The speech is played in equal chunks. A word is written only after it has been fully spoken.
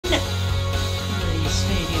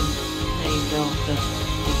named after the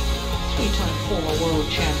three-time former world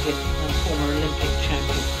champion and former Olympic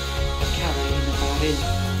champion, Caljouw.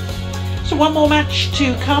 So one more match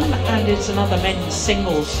to come, and it's another men's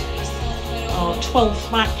singles. Our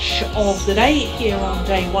 12th match of the day here on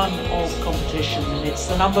day one of competition, and it's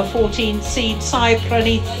the number 14 seed Sai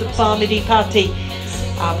Praneeth Badminton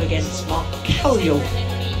up against Mark Caljouw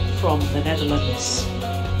from the Netherlands.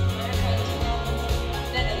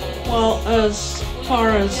 Well, as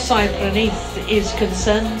far as Sai Praneeth is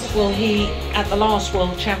concerned, well, he at the last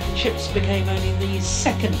World Championships became only the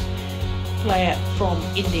second player from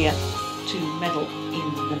India to medal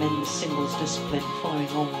in the men's singles discipline, following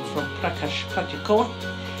on from Prakash Padyakar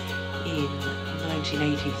in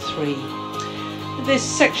 1983. This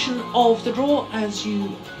section of the draw, as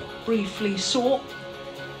you briefly saw,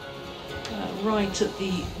 right at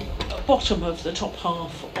the bottom of the top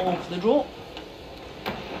half of the draw,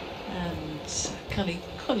 and Kali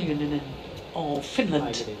Kaljouw of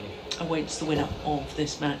Finland awaits the winner of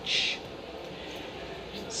this match.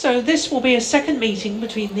 So this will be a second meeting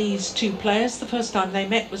between these two players. The first time they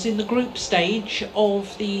met was in the group stage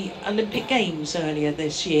of the Olympic Games earlier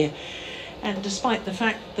this year. And despite the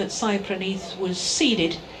fact that Sai Praneeth was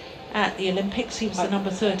seeded at the Olympics, he was the number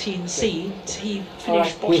 13 seed, he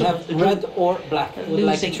finished bottom of the group. Red or black?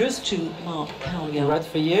 Losing to Mark Caljouw. Red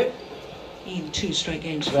for you. In 2 straight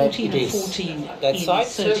games, Red 14 and 14 that in side,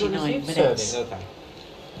 39 minutes. Serving. Okay.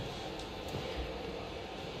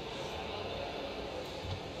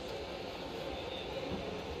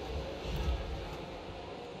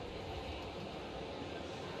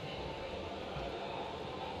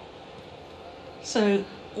 So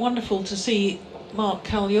wonderful to see Mark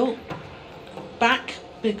Caljouw back,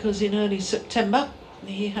 because in early September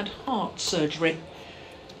he had heart surgery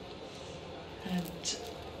and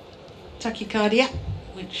tachycardia,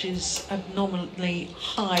 which is abnormally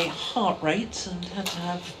high heart rate, and had to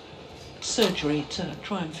have surgery to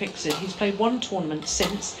try and fix it. He's played one tournament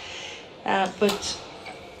since, but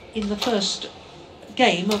in the first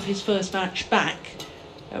game of his first match back,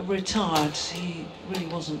 retired. He really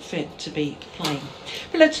wasn't fit to be playing.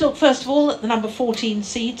 But let's look first of all at the number 14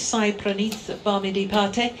 seed, Sai Praneeth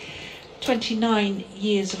Badminton, 29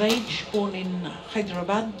 years of age, born in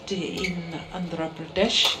Hyderabad in Andhra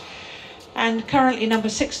Pradesh, and currently number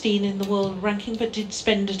 16 in the world ranking, but did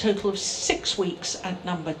spend a total of 6 weeks at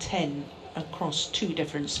number 10 across 2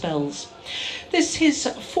 different spells. This is his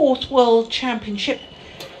 4th World Championship,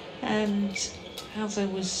 and as I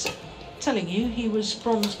was telling you, he was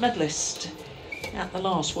bronze medalist at the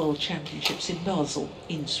last World Championships in Basel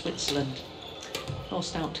in Switzerland.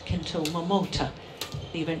 Lost out to Kento Momota,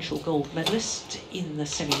 the eventual gold medalist, in the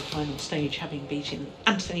semi-final stage, having beaten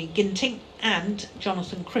Anthony Ginting and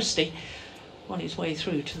Jonathan Christie on his way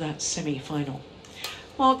through to that semi-final.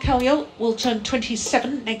 Mark Caljouw will turn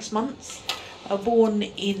 27 next month, born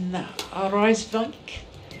in Rijswijk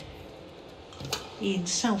in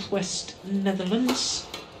southwest Netherlands,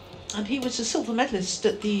 and he was a silver medalist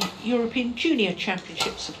at the European Junior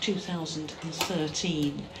Championships of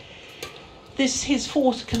 2013. This is his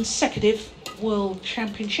 4th consecutive World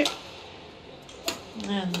Championship,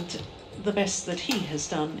 and the best that he has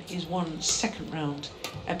done is one second round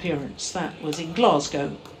appearance. That was in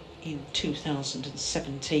Glasgow in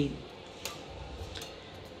 2017.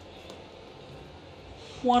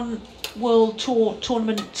 One World Tour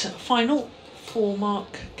tournament final for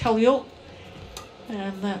Mark Caljouw,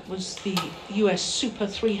 and that was the US Super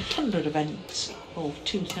 300 event of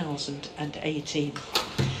 2018.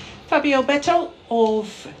 Fabio Betto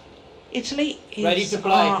of Italy is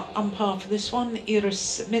our umpire for this one.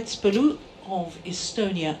 Iris Metspolu of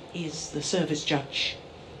Estonia is the service judge.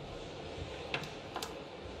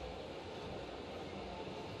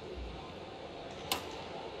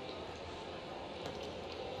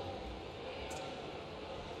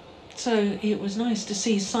 So it was nice to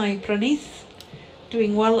see Sai Praneeth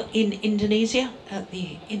doing well in Indonesia at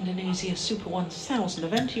the Indonesia Super 1000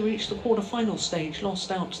 event. He reached the quarter-final stage,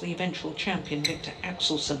 lost out to the eventual champion Victor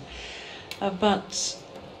Axelsen. But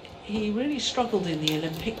he really struggled in the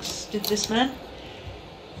Olympics, did this man.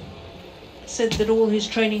 Said that all his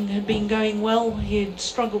training had been going well. He had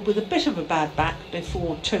struggled with a bit of a bad back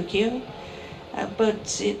before Tokyo,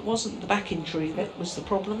 but it wasn't the back injury that was the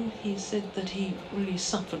problem. He said that he really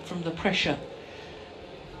suffered from the pressure.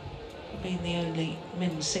 Being the only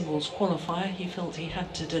men's singles qualifier, he felt he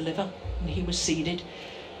had to deliver, and he was seeded,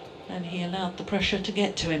 and he allowed the pressure to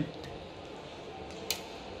get to him.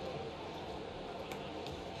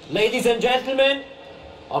 Ladies and gentlemen,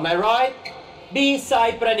 on my right, B.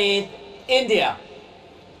 Sai Praneeth, India.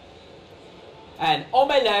 And on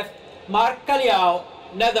my left, Mark Caljouw,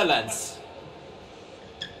 Netherlands.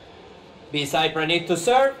 Sai Praneeth to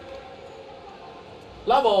serve.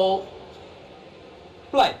 Level.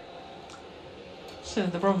 Play. So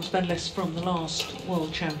the bronze medalist from the last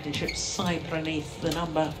World Championships, Sai Praneeth, the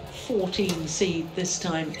number 14 seed this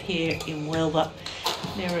time here in Welver,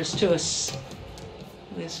 nearest to us,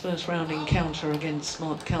 with his first round encounter against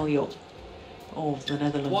Mark Caljouw of the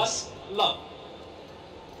Netherlands. 1-love.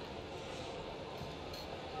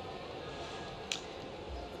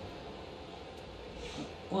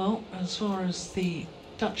 Well, as far as the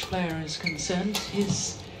Dutch player is concerned,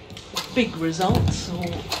 his big result, or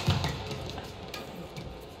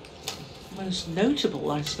most notable,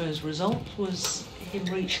 I suppose, result was him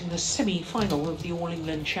reaching the semi-final of the All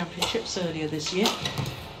England Championships earlier this year.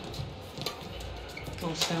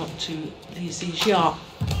 Lost out to Li Zijia,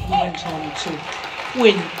 who went on to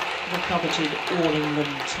win the coveted All England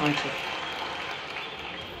title.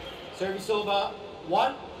 Service over.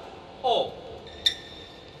 1-all.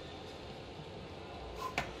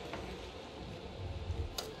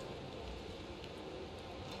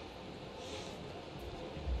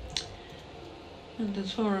 And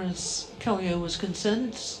as far as Caljouw was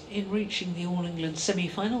concerned, in reaching the All England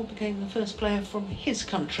semi-final, became the first player from his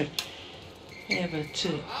country ever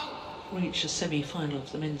to reach a semi-final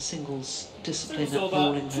of the men's singles discipline at the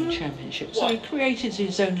All England Championships. So he created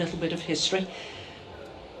his own little bit of history,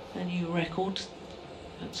 a new record.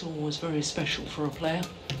 That's always very special for a player.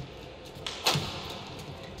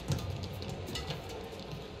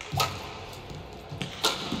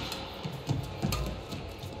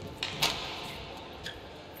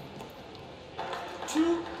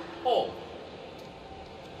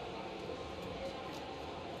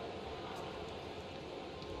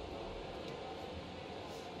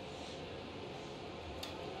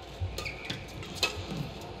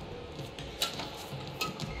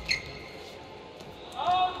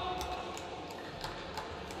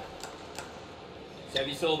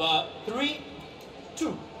 Service over.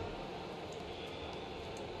 3-2.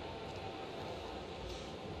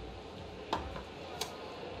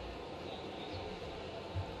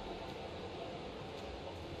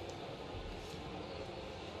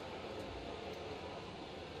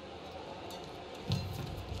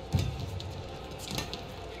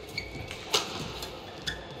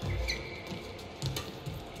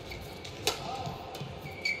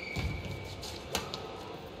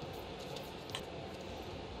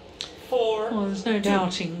 Well, there's no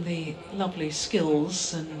doubting the lovely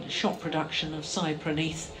skills and shot production of Sai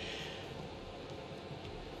Praneeth.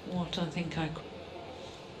 What I think I could...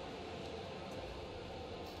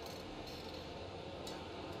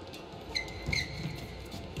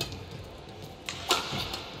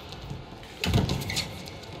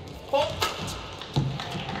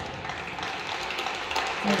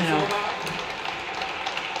 Now,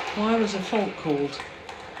 why was a fault called?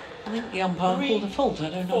 I think the umpire called a fault. I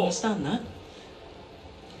don't understand that.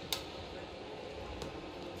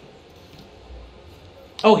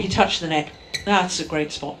 Oh, he touched the net. That's a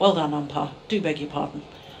great spot. Well done, umpire. Do beg your pardon.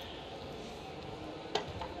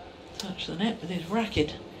 Touched the net with his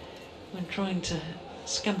racket when trying to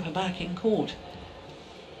scamper back in court.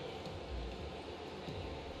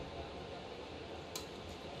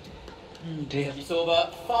 Oh dear. It's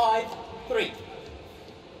over. 5-3.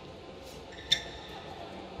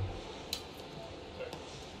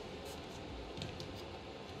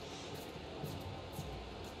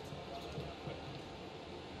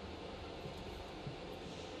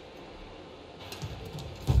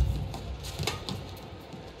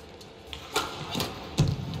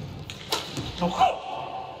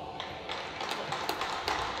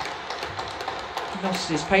 He lost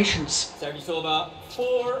his patience. Service over.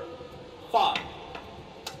 4-5.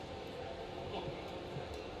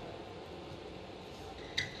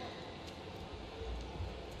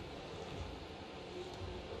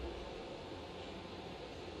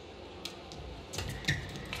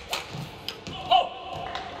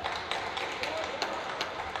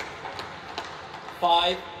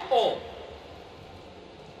 All.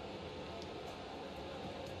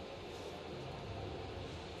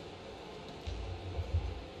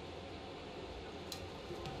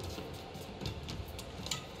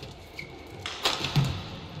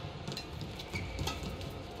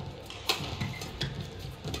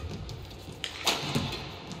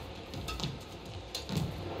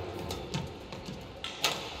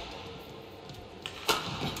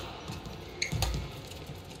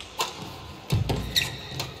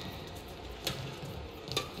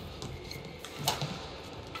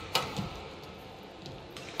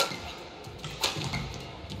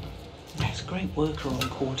 Great worker on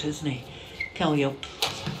court, isn't he? Caljouw.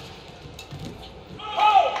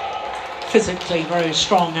 physically very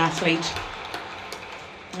strong athlete.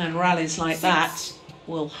 And rallies like that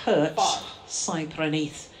will hurt Sai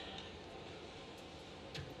Praneeth.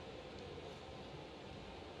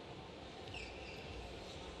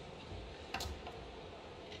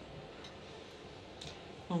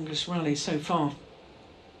 Longest rally so far.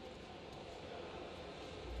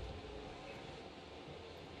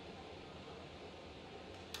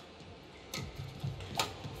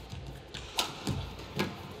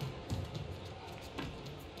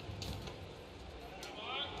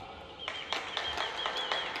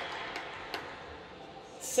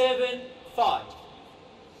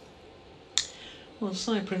 Well,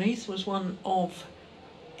 Sai Praneeth was one of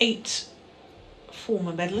 8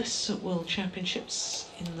 former medalists at World Championships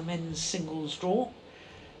in the men's singles draw.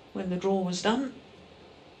 When the draw was done,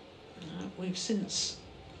 we've since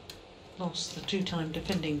lost the 2-time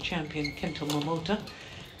defending champion Caljouw,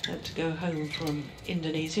 had to go home from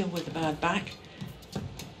Indonesia with a bad back.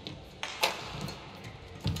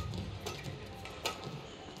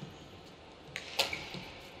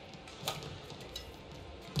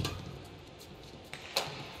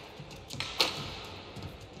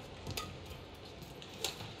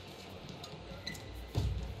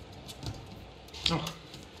 Oh,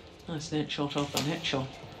 nice net shot off the net shot.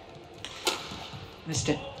 Missed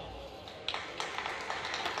it.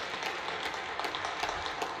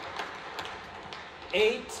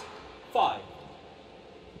 Eight, 5.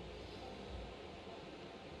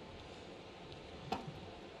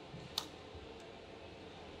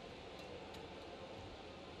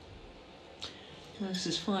 This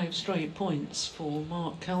is 5 straight points for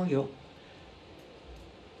Mark Caljouw.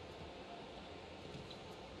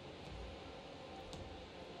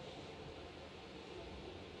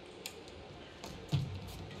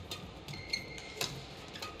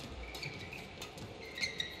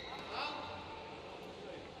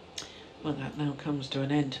 Well, that now comes to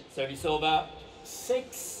an end. Service over,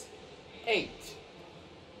 6-8.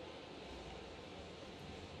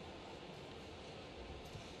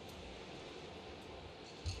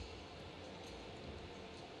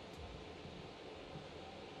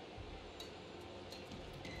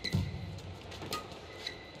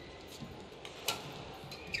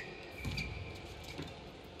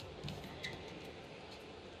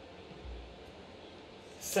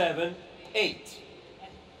 Seven, 8.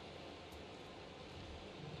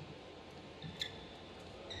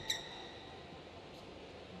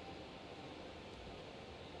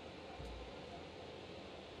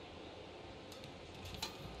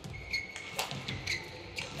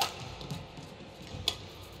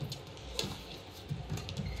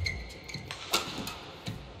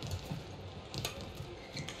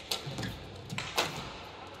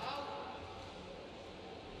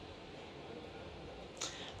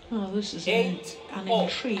 Oh, this is an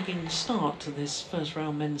intriguing start to this first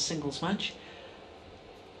round men's singles match.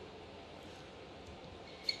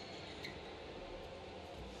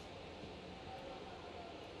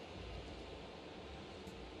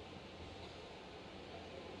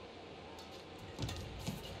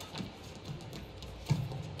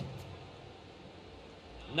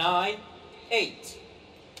 Nine, 8.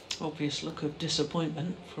 Obvious look of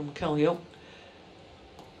disappointment from Caljouw.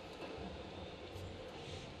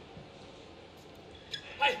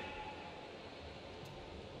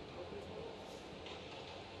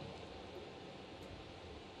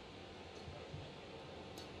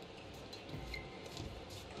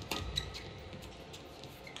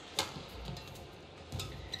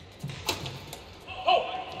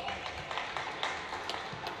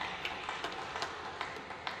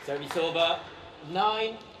 Service over,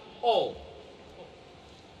 9-all.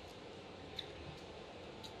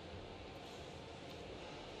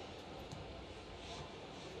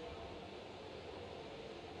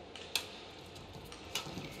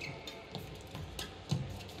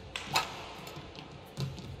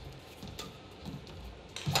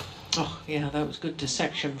 Oh, yeah, that was good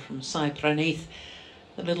dissection from Sai Praneeth.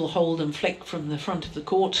 A little hold and flick from the front of the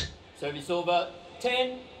court. Service over,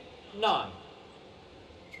 10-9.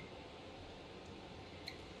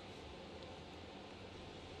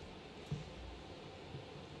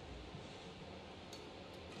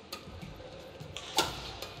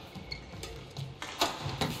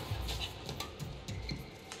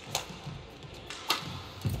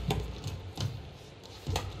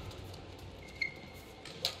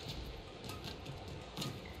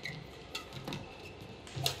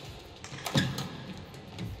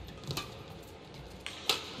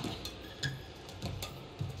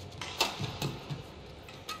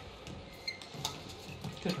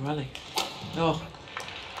 Good rally. Oh,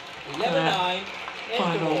 11-9.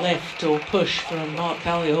 final lift or push from Mark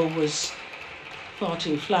Caljouw was far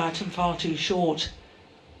too flat and far too short.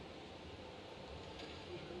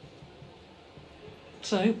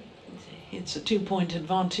 So it's a 2-point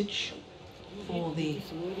advantage for the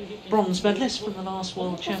bronze medalist from the last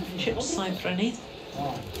World Championships, Sai Praneeth.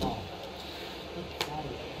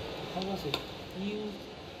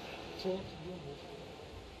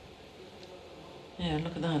 Yeah,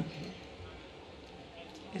 look at that.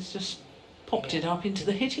 It's just popped it up into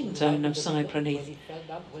the hitting zone of Sai Praneeth.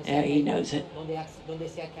 Yeah, he knows it.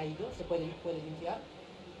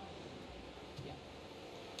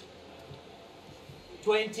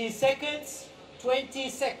 20 seconds. 20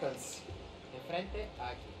 seconds. Enfrente,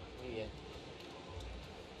 aquí. Muy bien.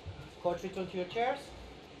 Coach, return to your chairs.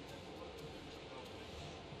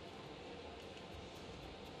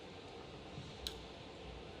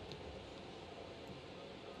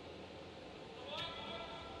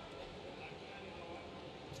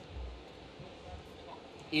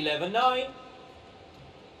 (11-9).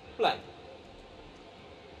 Play.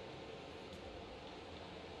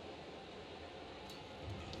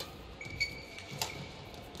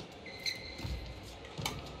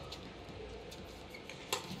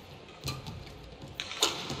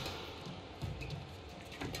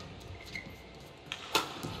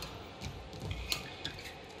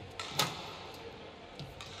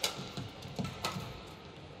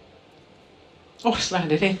 Oh, it's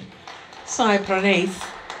landed in. Sai Praneeth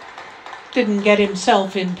didn't get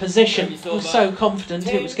himself in position. Was so confident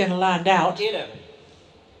it was going to land out. 11.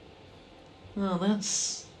 Well,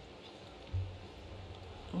 that's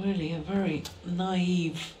really a very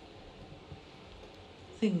naive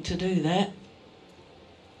thing to do there.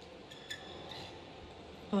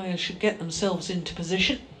 Players should get themselves into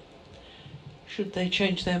position. Should they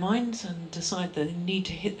change their minds and decide that they need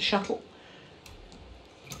to hit the shuttle.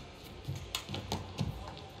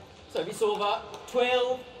 Service over.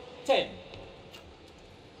 12-10.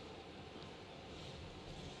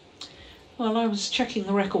 Well, I was checking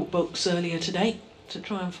the record books earlier today to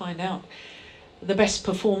try and find out the best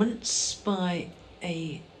performance by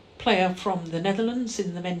a player from the Netherlands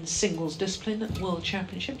in the men's singles discipline at the World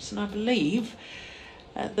Championships, and I believe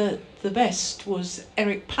that the best was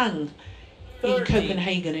Eric Pang in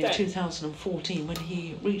Copenhagen in 2014 when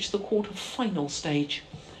he reached the quarter-final stage.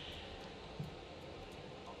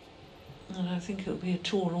 And I think it'll be a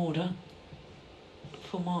tall order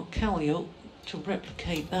for Mark Caljouw to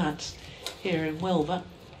replicate that here in Welver,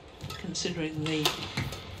 considering the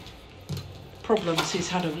problems he's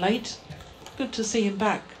had of late. Good to see him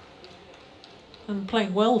back and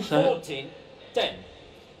playing well though. 14-10.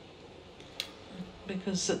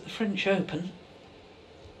 Because at the French Open,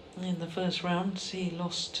 in the first round, he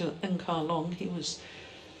lost to Caljouw. He was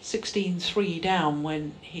 16-3 down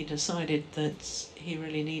when he decided that he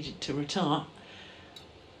really needed to retire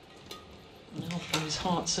after his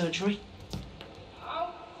heart surgery.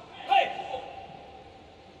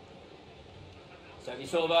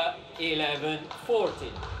 Service over. 11-14.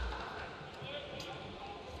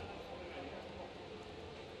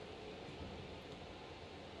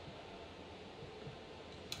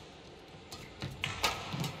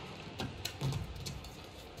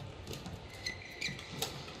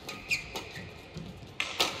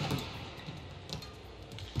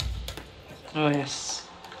 Oh yes.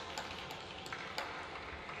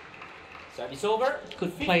 Service over.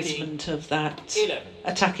 Good placement of that 11.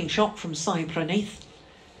 attacking shot from Sai Praneeth.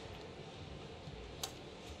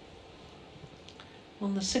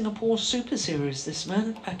 Won the Singapore Super Series, this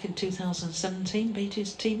man, back in 2017, beat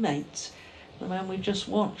his teammate, the man we just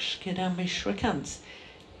watched, Kidambi Srikanth,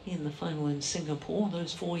 in the final in Singapore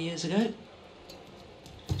those 4 years ago.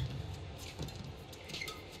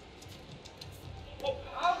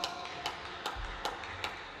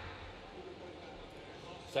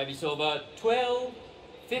 Service over.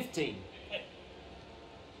 12-15.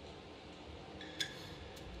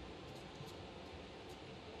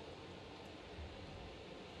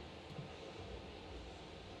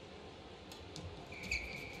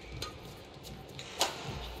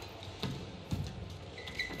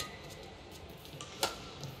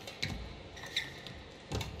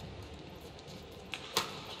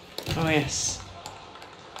 Oh yes.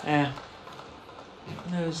 Yeah.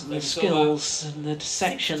 Those are the skills and the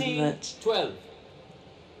deception that 16-12.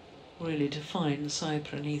 really define Sai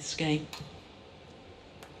Praneeth's game.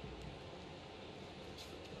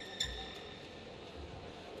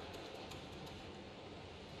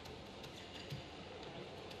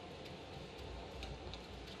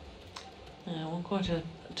 Well, quite a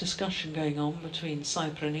discussion going on between Sai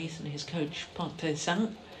Praneeth and his coach Park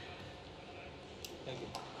Tae-sang. Thank you.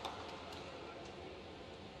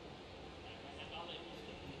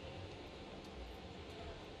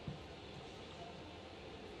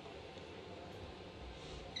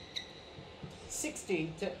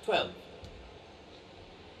 16-12.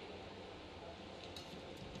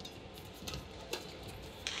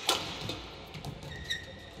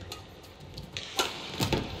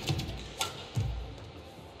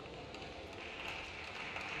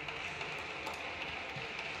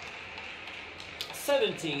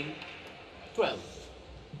 Seventeen, 12.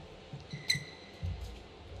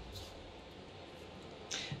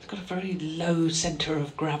 It's got a very low centre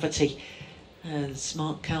of gravity as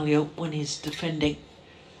Mark Caljouw when he's defending.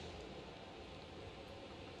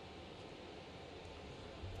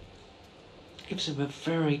 Gives him a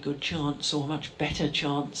very good chance, or a much better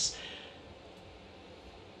chance,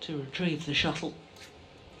 to retrieve the shuttle.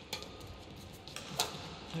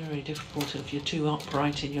 Very difficult if you're too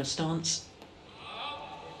upright in your stance.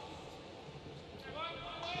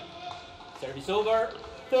 Service over,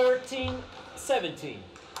 13-17.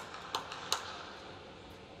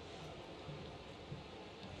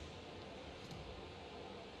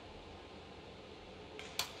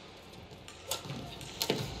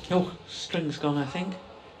 Oh, string's gone, I think.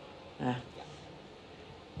 Ah.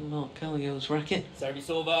 Mark Caljouw's racket. Service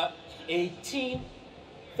over, 18-13.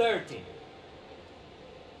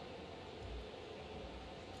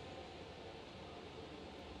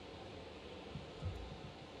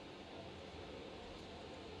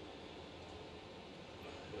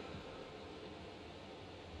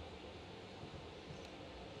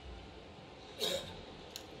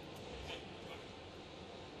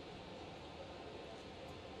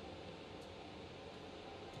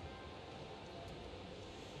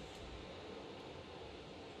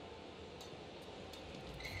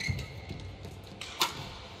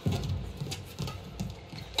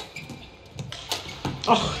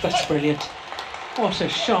 Oh, that's brilliant. What a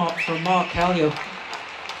shot from Mark Caljouw.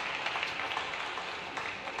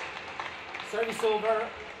 Service over,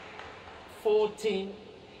 14-18,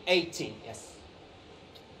 yes.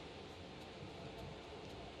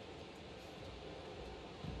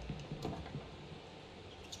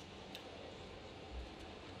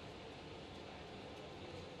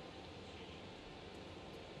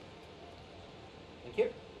 Thank you.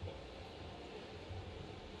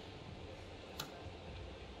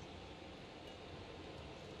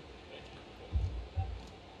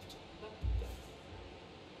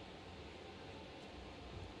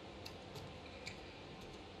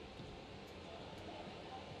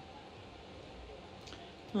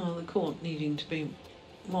 Well, the court needing to be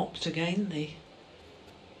mopped again. The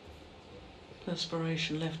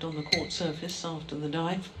perspiration left on the court surface after the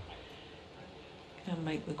dive can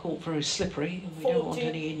make the court very slippery, and we don't want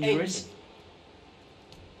any injuries. 18.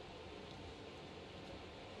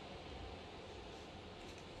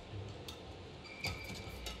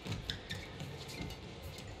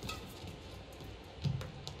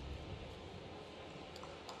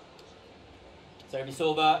 Service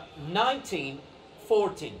over, 19-14.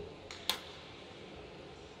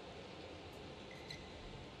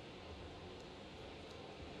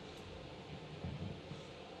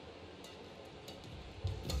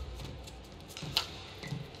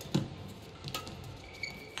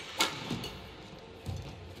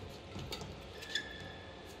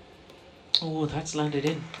 Oh, that's landed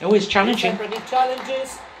in. Oh, he's challenging.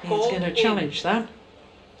 Challenges. He's going to challenge that.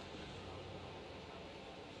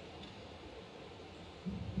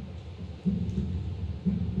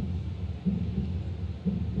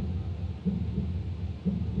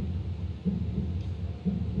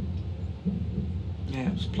 Yeah,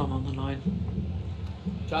 it was plumb on the line.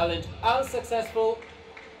 Challenge unsuccessful.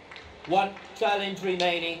 One challenge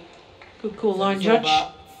remaining. Good call, line Service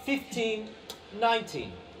judge. over,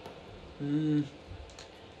 15-19.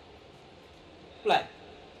 Black.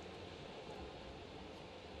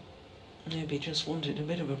 Maybe just wanted a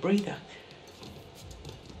bit of a breather.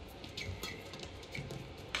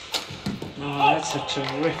 Oh, that's a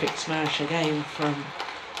terrific smash again from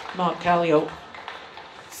Mark Caljouw.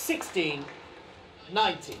 16-19.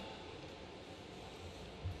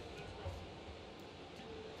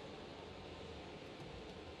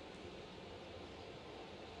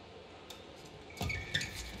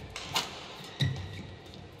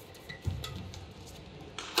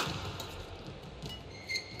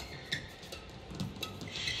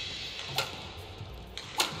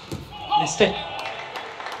 Missed it.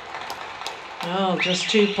 Oh, just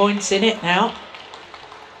 2 points in it now.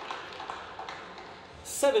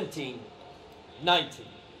 17-19.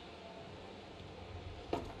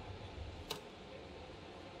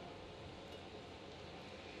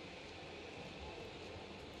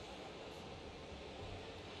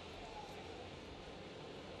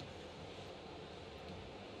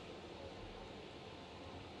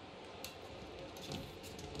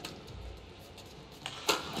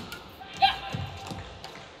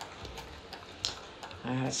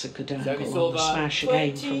 That's a good Service angle on the over, smash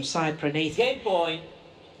again 20. from Sai Praneeth. Game point, And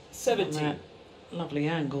 17. that lovely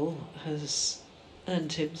angle has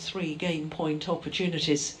earned him 3 game point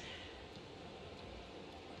opportunities.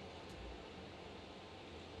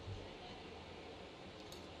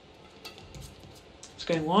 It's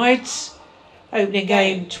going wide. Opening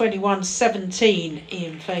game 21-17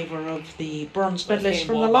 in favour of the bronze medalist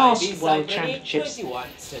from the last World Championships,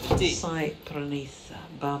 Sai Praneeth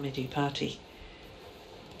Badminton.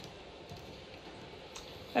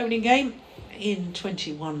 Opening game in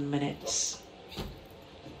 21 minutes.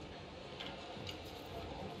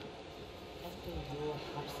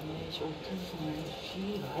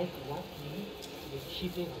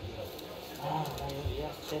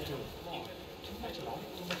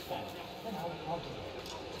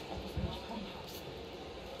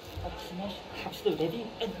 Still ready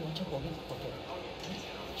and 먼저 거긴 거든.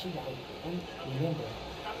 She like and remember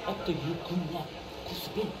after you good luck, good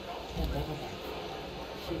spin, and never back.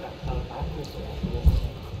 She like bad person.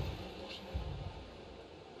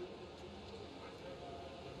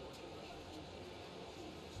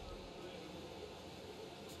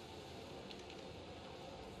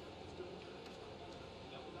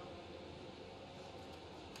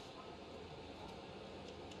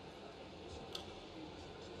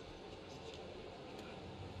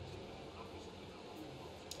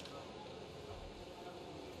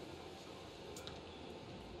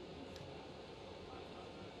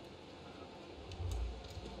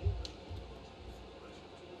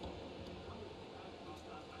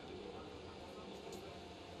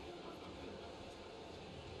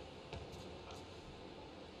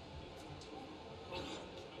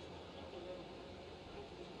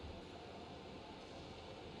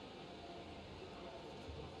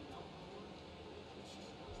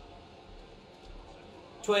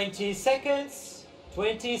 20 seconds,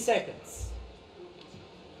 20 seconds.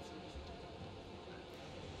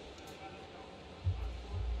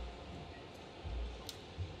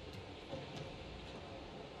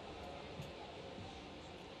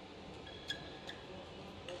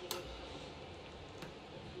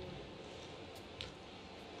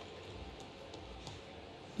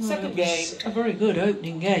 Second game. A very good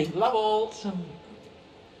opening game. Level. Some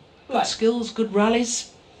good skills, good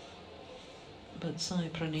rallies. But Sai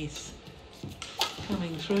Praneeth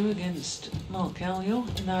coming through against Mark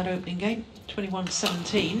Caljouw in that opening game,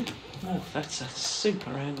 21-17. Oh, that's a super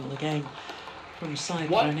angle again from Sai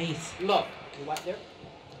Praneeth. Look, right there.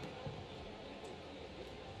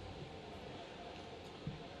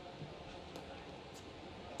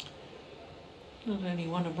 Not only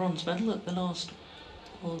won a bronze medal at the last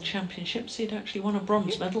World Championships, he'd actually won a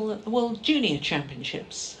bronze medal at the World Junior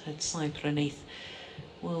Championships at Sai Praneeth.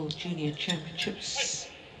 World Junior Championships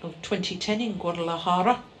of 2010 in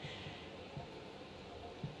Guadalajara.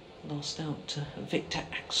 Lost out to Victor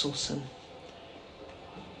Axelsen,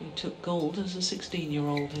 who took gold as a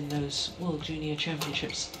 16-year-old in those World Junior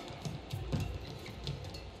Championships.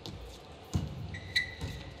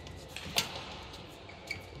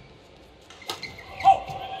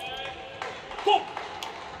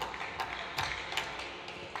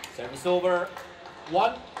 Service over,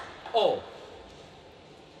 1-0. Oh,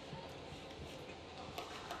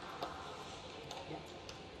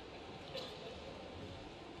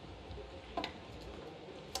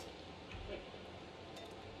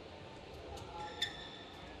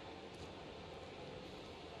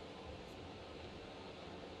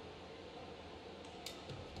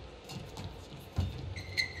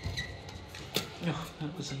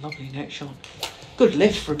 that was a lovely net shot. Good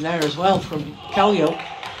lift from there as well from Caljouw.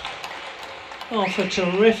 Off a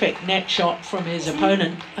terrific net shot from his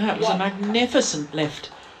opponent. That was a magnificent lift.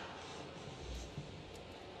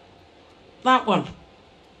 That one.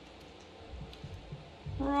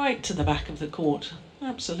 Right to the back of the court.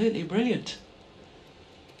 Absolutely brilliant.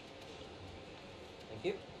 Thank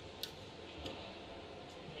you.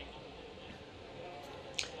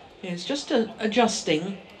 It's just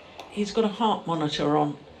adjusting. He's got a heart monitor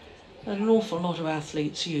on that an awful lot of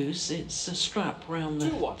athletes use. It's a strap around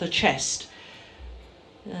the chest.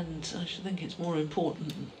 And I should think it's more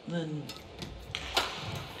important than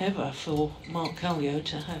ever for Mark Caljouw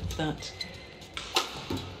to have that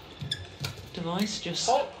device, just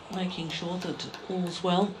making sure that all's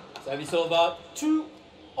well. Service over,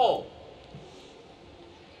 2-0.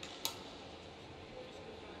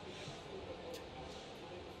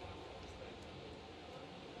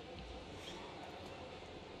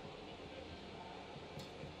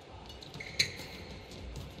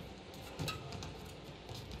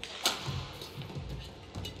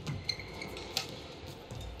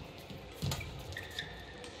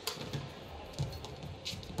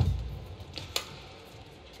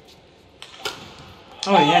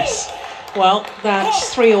 Oh yes. Well,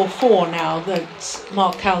 that's 3 or 4 now that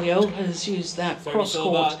Mark Caljouw has used that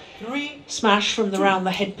cross-court smash from around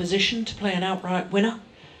the head position to play an outright winner.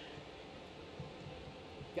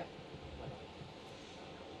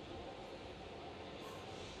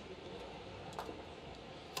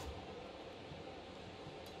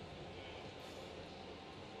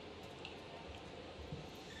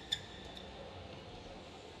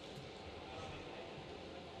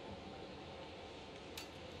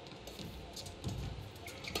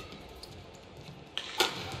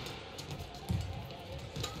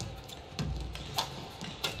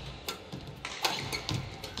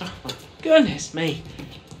 Goodness me.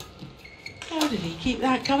 How did he keep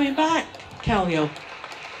that coming back, Caljouw?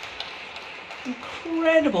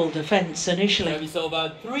 Incredible defence initially. Service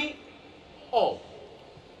over 3-all.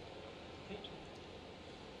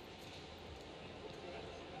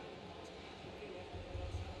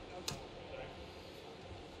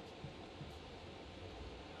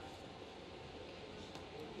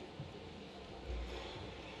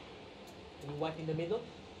 Any white in the middle?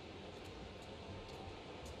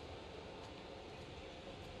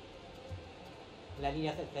 La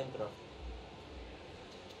línea hacia el centro.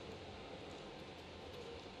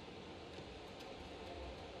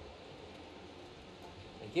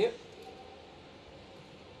 Thank you.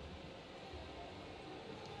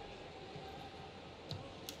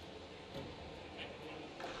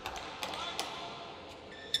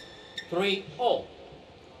 Three all.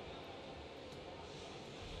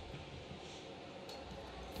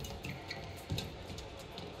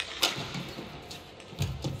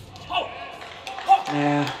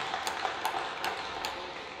 Yeah.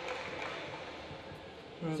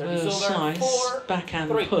 Reverse slice, backhand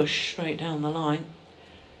push straight down the line.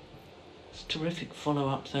 It's a terrific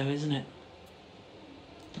follow-up though, isn't it?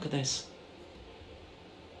 Look at this.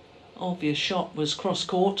 Obvious shot was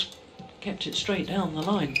cross-court, kept it straight down the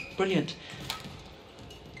line. Brilliant.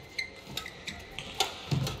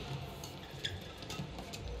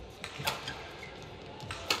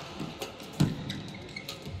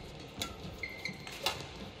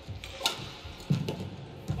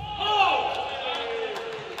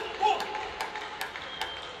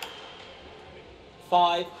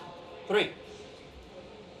 Five, 3. Un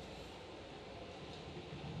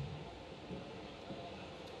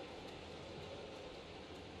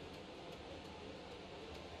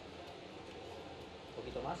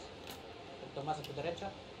poquito más a tu derecha.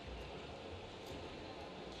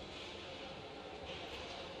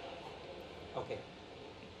 Okay.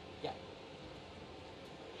 Yeah.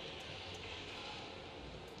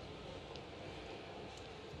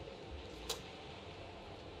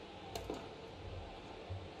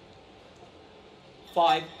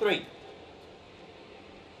 Five, 3.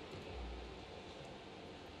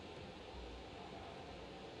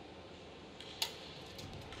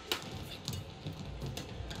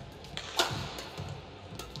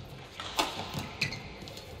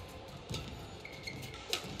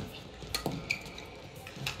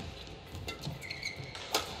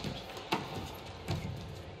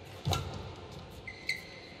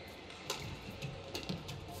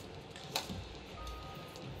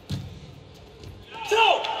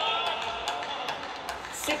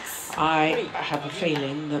 I have a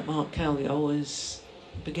feeling that Mark Caljouw is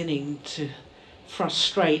beginning to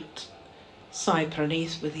frustrate Sai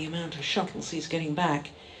Praneeth with the amount of shuttles he's getting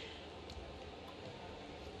back.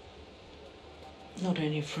 Not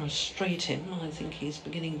only frustrate him, I think he's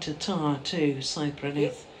beginning to tire too, Sai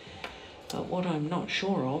Praneeth. But what I'm not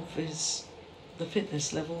sure of is the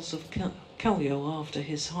fitness levels of Caljouw after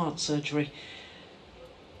his heart surgery.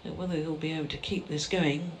 Whether he'll be able to keep this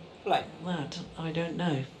going, that I don't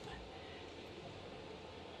know.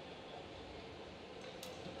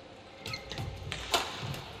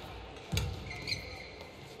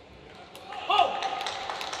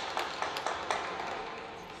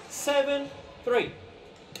 Seven, 3.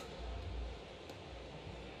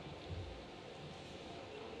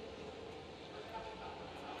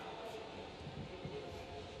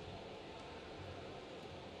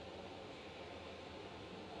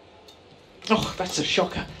 Oh, that's a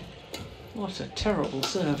shocker. What a terrible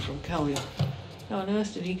serve from Caljouw. How on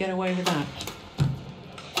earth did he get away with that?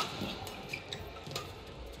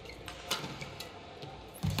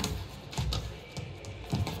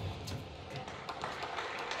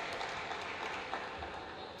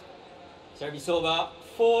 Service over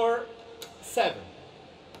 4-7.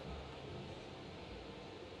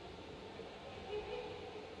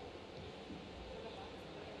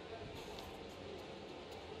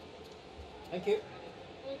 Thank you.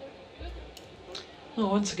 Oh,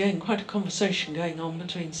 once again, quite a conversation going on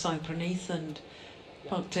between Sai Praneeth and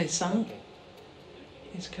Park Tae-sang,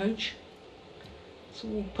 his coach. It's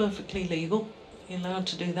all perfectly legal. You're allowed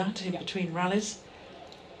to do that in between rallies.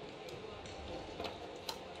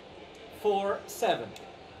 4-7.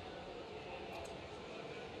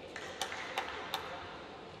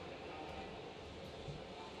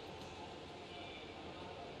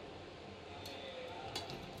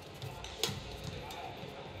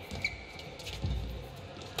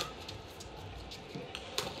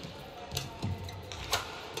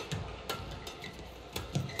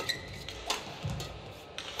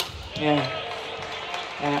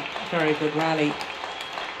 Yeah, very good rally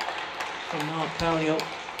from Mark Caljouw.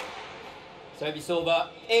 Service over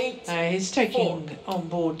 8-4. He's taking on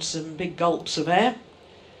board some big gulps of air.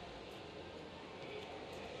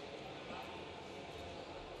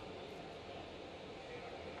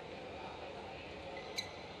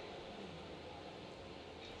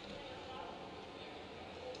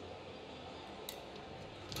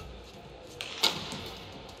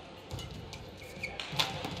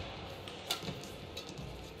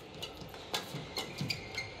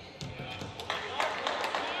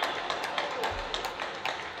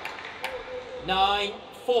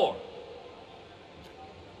 Nine-4.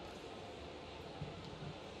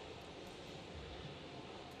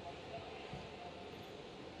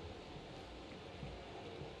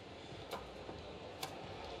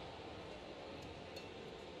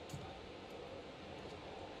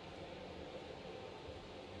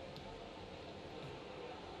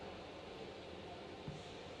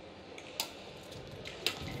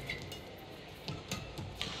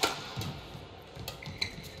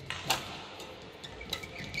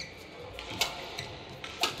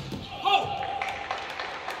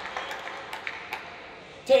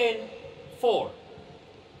 Four.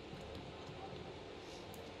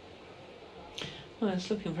 Well, it's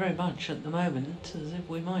looking very much at the moment as if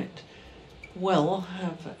we might well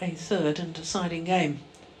have a third and deciding game.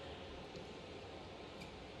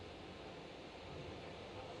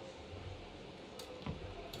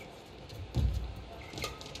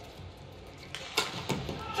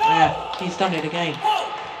 Yeah, he's done it again.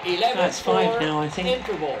 11. That's 5 now, I think.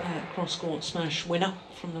 Interval. Cross-court smash winner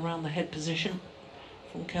from the round the head position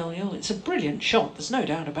from Caljouw. It's a brilliant shot, there's no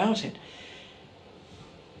doubt about it.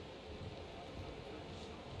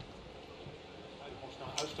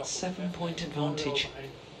 Seven-point advantage.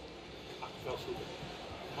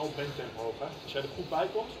 Hou beentempo hoog, hè. Als jij er goed bij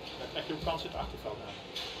komt, dan krijg je ook kans in het achterveld.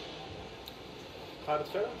 Gaat het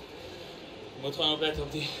verder? Je moet gewoon opletten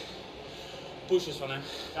op die pushes van hem.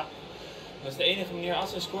 Ja. Dat is de enige manier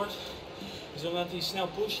als hij scoort, is omdat hij snel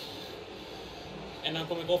pusht. En dan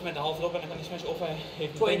kom ik of met de halve op en dan kan hij smash of hij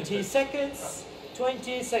heeft 20 seconds.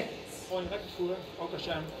 20 seconds. Gewoon je racket voeren, ook als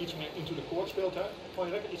jij hem iets meer into the court speelt, hè. Gewoon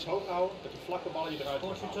je racket iets hoog houden, dat die vlakke bal je eruit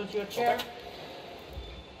Force gaat return halen. to your chair.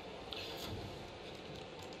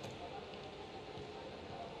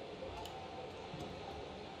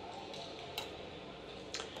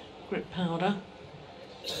 Grip powder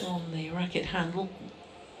on the racket handle.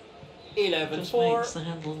 11-4. Just makes the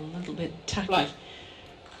handle a little bit tacky, Right.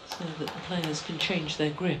 so that the players can change their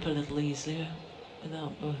grip a little easier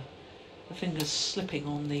without the fingers slipping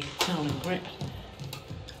on the fouling grip.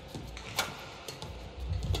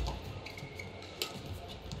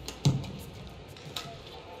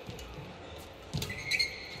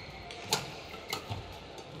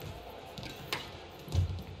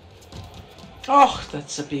 Oh,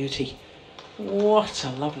 that's a beauty. What a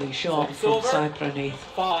lovely shot Service from over. Sai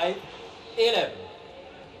Praneeth. 5-11.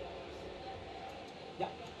 Yeah.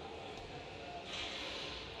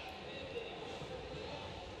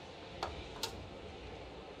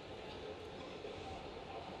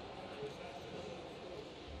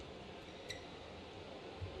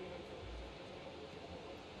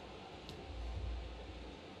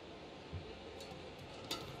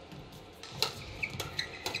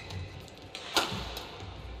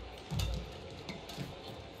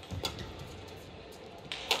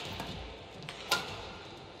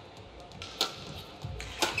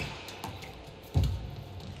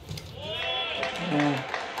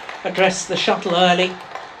 Address the shuttle early.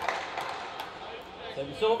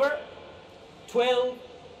 Service over.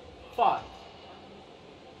 12-5.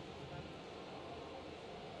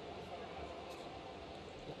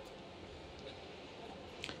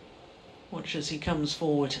 Watch as he comes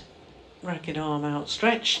forward. Racket arm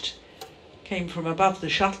outstretched. Came from above the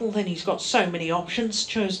shuttle, then he's got so many options.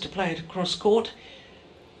 Chose to play it across court.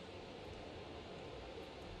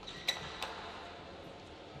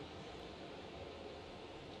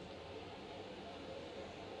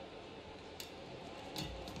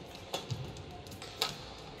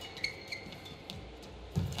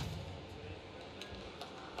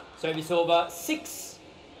 Service over 6-12.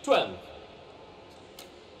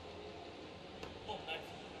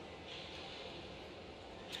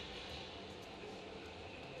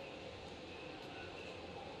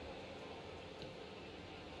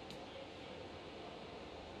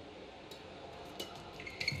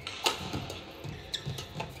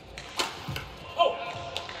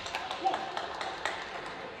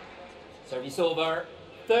 Service over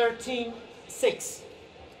 13-6.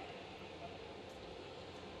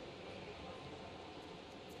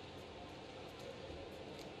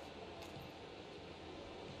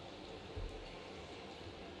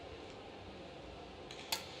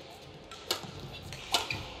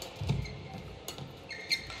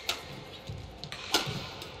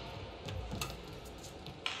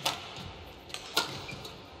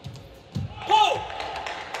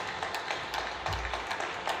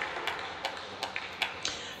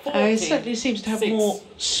 He certainly seems to have more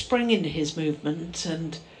spring in his movement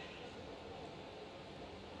and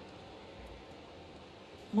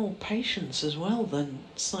more patience as well than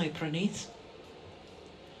Sai Praneeth.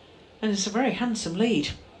 And it's a very handsome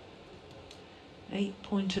lead.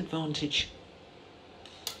 8-point advantage.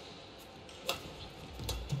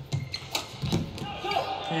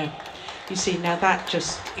 Yeah. You see, now that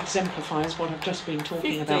just exemplifies what I've just been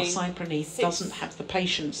talking about. Sai Praneeth doesn't have the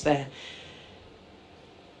patience there.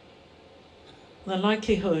 The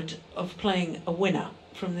likelihood of playing a winner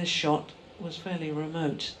from this shot was fairly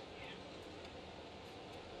remote.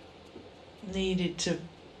 Needed to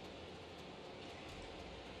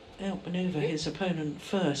outmaneuver his opponent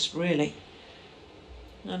first, really.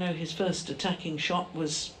 I know his first attacking shot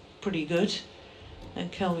was pretty good,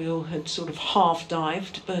 and Caljouw had sort of half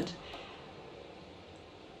dived, but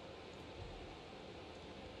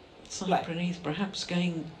Sai Praneeth perhaps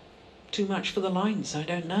going too much for the lines, I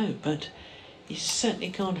don't know, but you certainly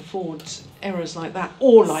can't afford errors like that,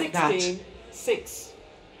 or like 16-6.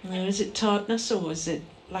 Now, is it tiredness or is it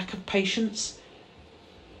lack of patience?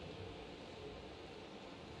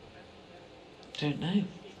 Don't know.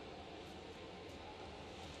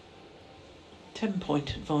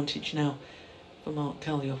 10-point advantage now for Mark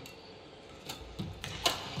Caljouw.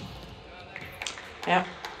 Yeah,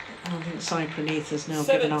 I think Sai Praneeth has now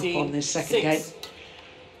given up on this second game.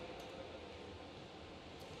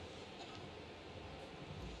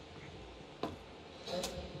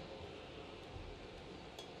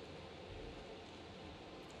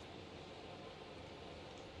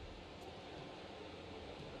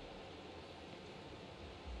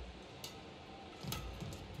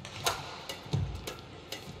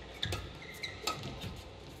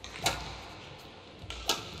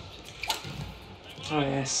 Oh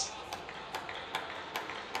yes.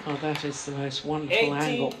 Oh, that is the most wonderful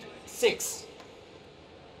angle. 18-6.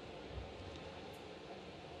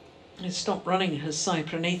 He's stopped running, has Sai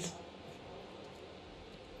Praneeth.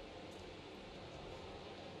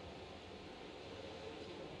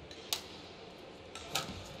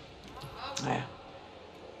 Yeah.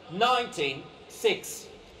 19-6.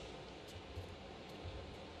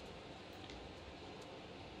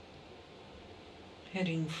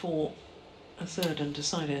 Heading for a third and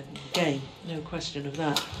decided game, no question of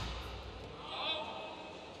that.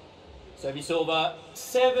 Service over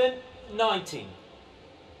 7-19.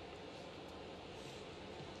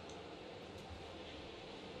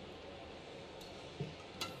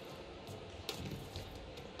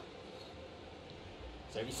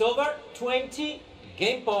 Service over 20,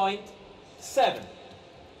 game point 7.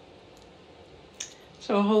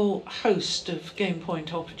 So a whole host of game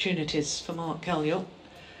point opportunities for Mark Caljouw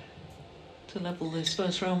to level this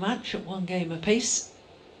first round match at 1 game apiece.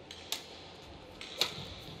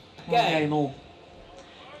 One game all.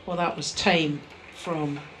 Well, that was tame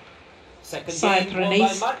from Second Sai game won by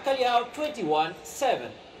Praneeth. Mark Caljouw,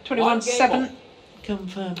 21-7. 21-7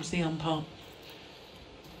 confirms the umpire.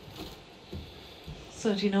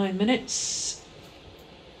 39 minutes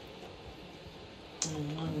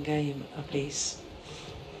and 1 game apiece.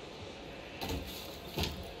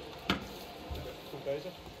 Goed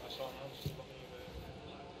bezig. Hij staat aan, dus nog niet.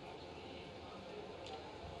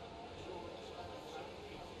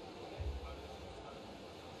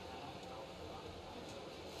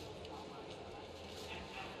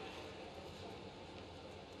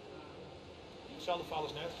 Hetzelfde verhaal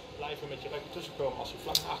als net. Blijven met je rechter tussenkomen als je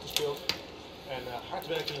vlak naar achter speelt. En hard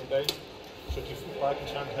werken in je been, zodat je voetbalwerking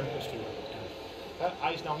zijn hem kunt sturen.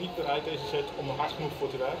 Hij is nou niet bereid deze set om er hard genoeg voor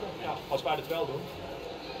te werken. Ja, als wij dit wel doen,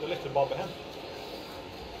 dan ligt de bal bij hem.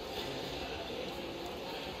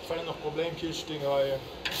 Verder nog probleempjes, dingen waar je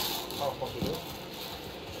gewoon van doet.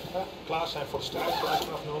 Klaar zijn voor de strijd, blijf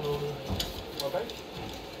vanaf 0-0 nu. Oké,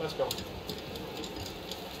 let's go.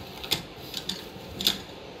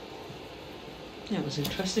 That was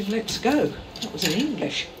interesting. Let's go. That was in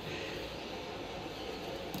English.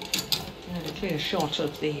 And a clear shot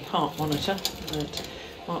of the heart monitor that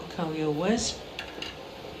Mark Caljouw wears.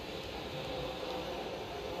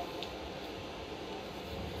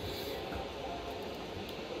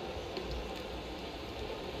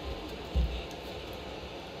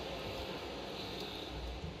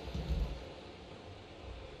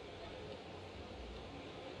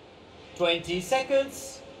 $20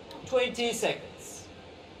 seconds, 20 seconds.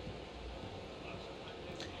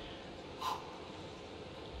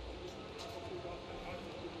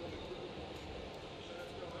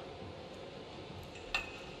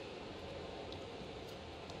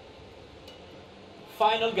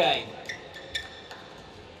 Final game.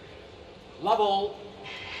 Love all.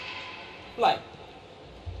 Play.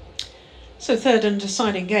 So third and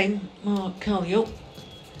deciding game, Mark Caljouw,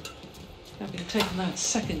 having taken that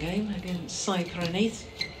second game against Sai Praneeth,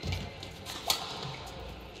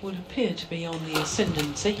 would appear to be on the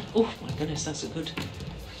ascendancy. Oh my goodness, that's a good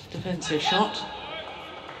defensive shot.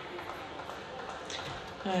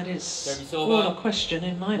 And it's all a question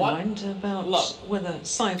in my mind about whether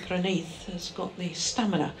Sai Praneeth has got the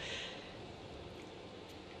stamina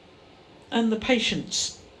and the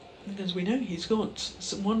patience, because we know he's got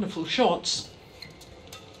some wonderful shots.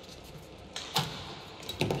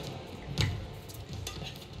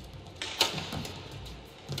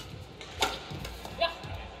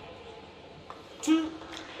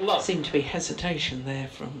 Seemed to be hesitation there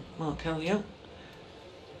from Mark Caljouw.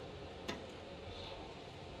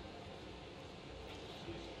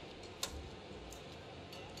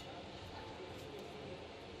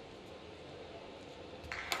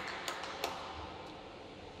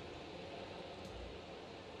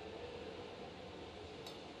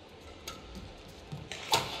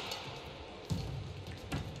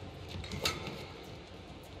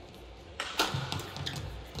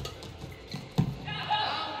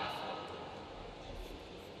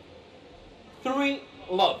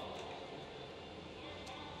 Love.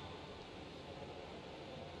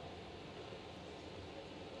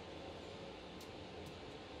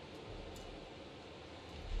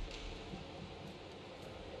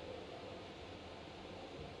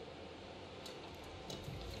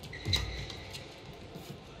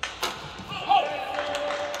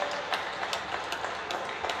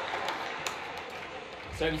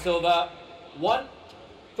 Service over.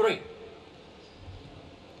 1-3.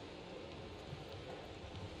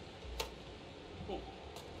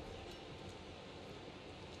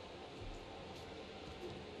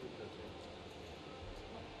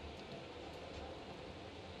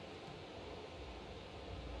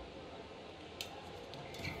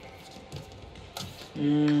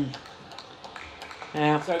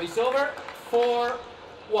 Yeah. Service over.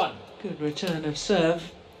 4-1. Good return of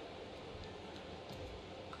serve.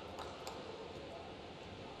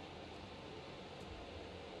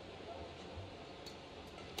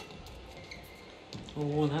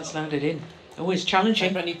 Oh, that's landed in. Always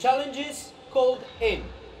challenging. Any challenges called in.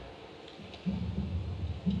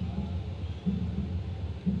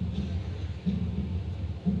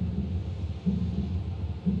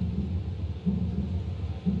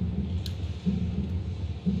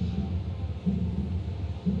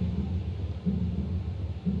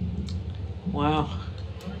 Wow.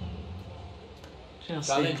 Just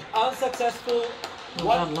Challenge unsuccessful.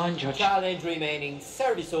 Well done, line judge. Challenge remaining.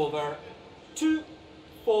 Service over.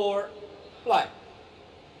 2-4. Play.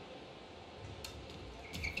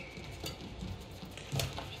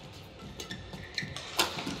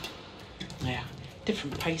 Yeah,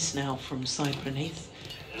 different pace now from Sai Praneeth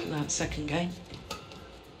in that second game.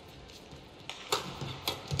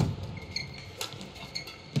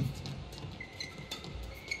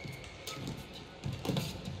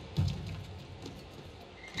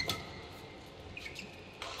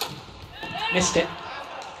 Missed it.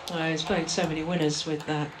 He's played so many winners with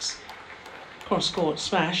that cross-court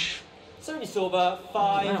smash. Service over.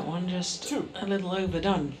 5-2. That one just a little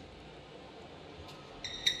overdone.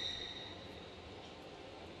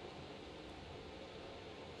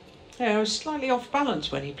 Yeah, I was slightly off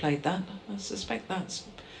balance when he played that. I suspect that's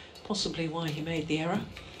possibly why he made the error.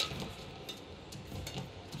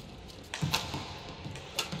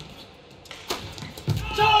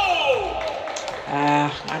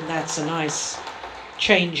 And that's a nice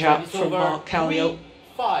change up from Mark Caljouw,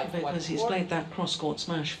 because he's played that cross-court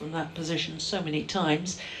smash from that position so many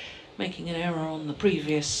times, making an error on the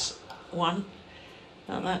previous one,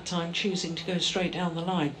 at that time choosing to go straight down the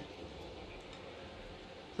line.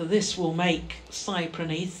 So this will make Sai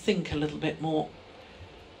Praneeth think a little bit more.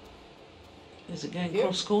 Is it going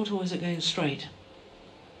cross-court or is it going straight?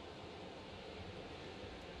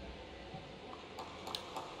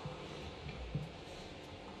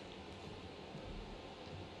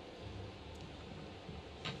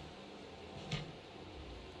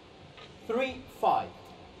 3-5.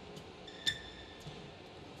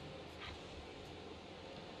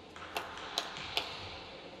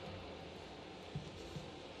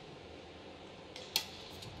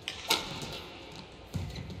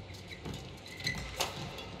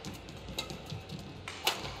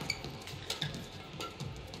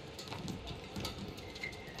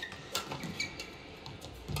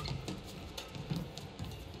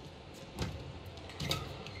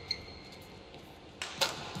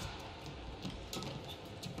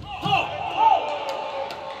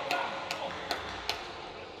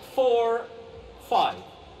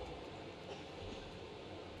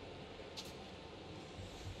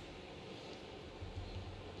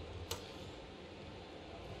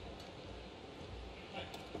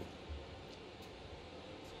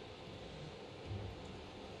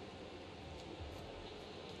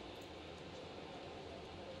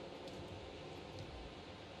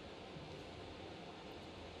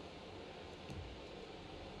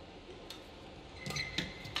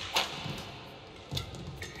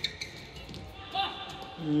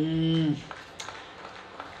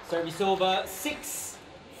 Service over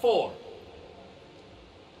 6-4.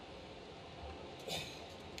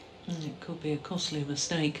 It could be a costly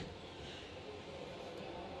mistake.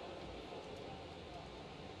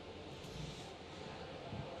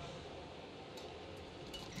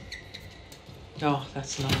 Oh,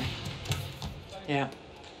 that's lovely. Yeah.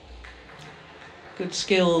 Good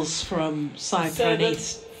skills from Sai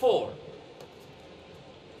Praneeth. 7-4.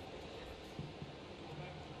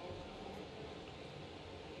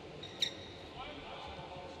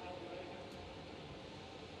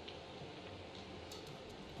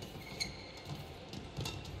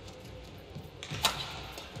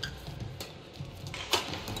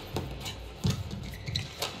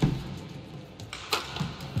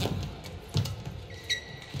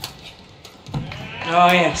 Oh,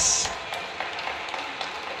 yes.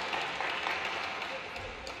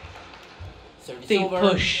 Service Deep over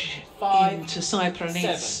push 5-7. into Sai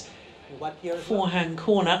Praneeth's What here as well? forehand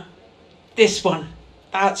corner. This one,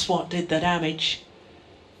 that's what did the damage.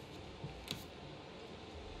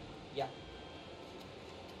 Yeah.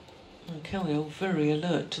 And Caljouw very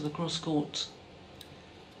alert to the cross court.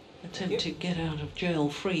 Attempted get out of jail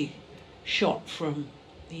free shot from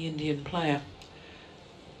the Indian player.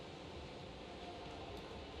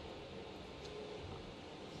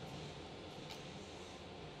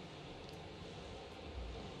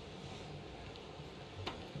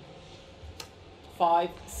 Five,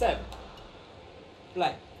 7.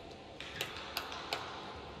 Play.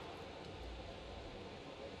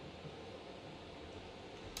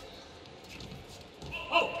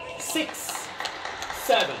 Oh, 6-7.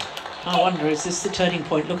 I wonder, is this the turning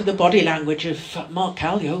point? Look at the body language of Mark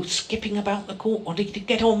Caljouw skipping about the court, wanting to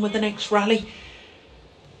get on with the next rally.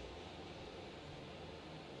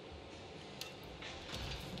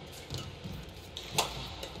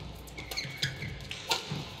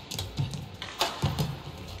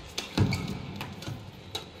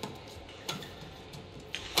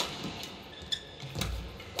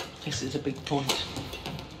 This is a big point.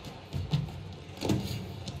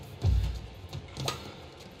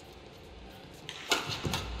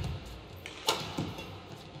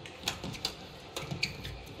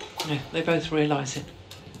 Yeah, they both realise it.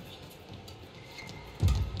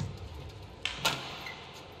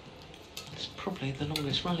 It's probably the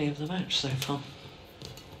longest rally of the match so far.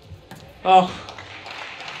 Oh.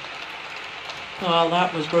 Well,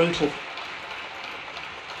 that was brutal.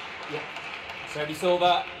 Yeah. Service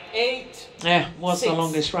over 8. Yeah, was 6. the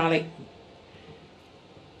longest rally.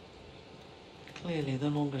 Clearly the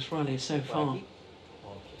longest rally so far. Okay.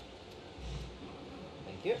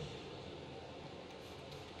 Thank you.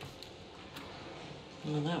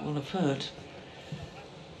 Well, that will have hurt.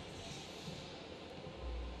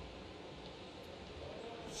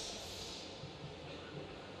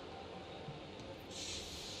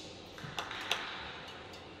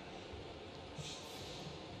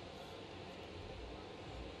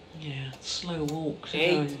 Yeah, slow walk to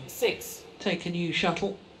go and 8-6. take a new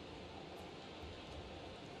shuttle.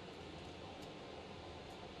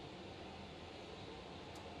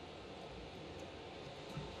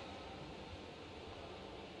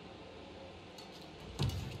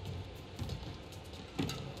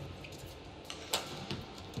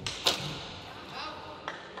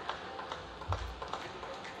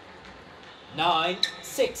 Nine,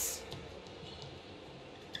 6.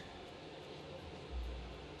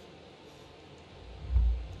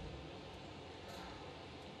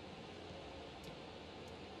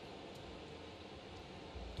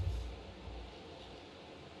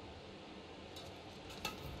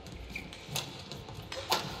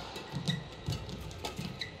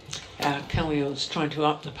 Caljouw's trying to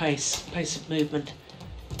up the pace of movement.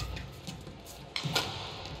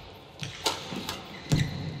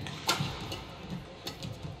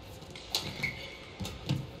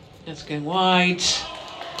 That's going wide.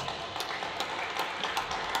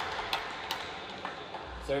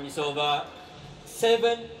 Service over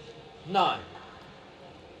 7-9.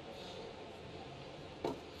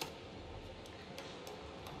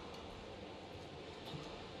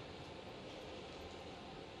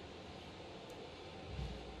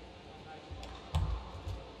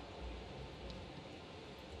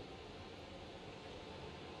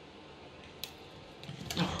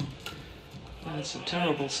 That's a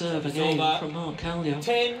terrible serve again from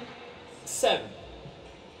Caljouw. 10-7.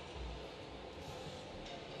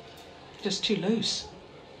 Just too loose.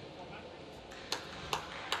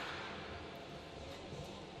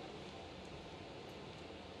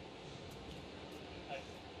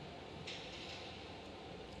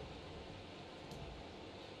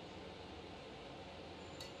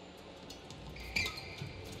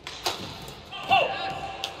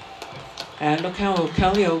 And look how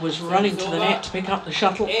Caljouw was running to the net to pick up the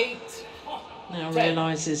shuttle. 8. Now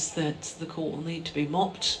realises that the court will need to be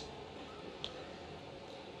mopped.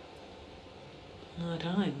 But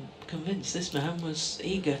I'm convinced this man was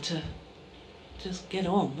eager to just get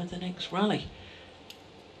on with the next rally.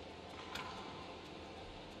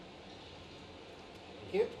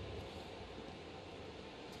 Thank you.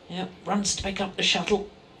 Yep, runs to pick up the shuttle.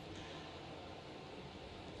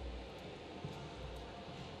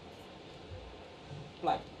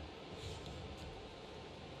 Play.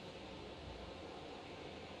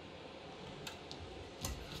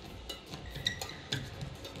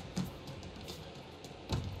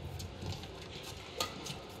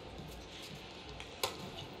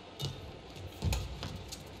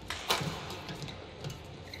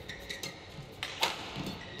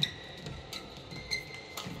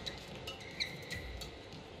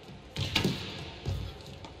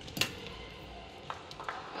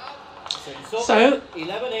 So,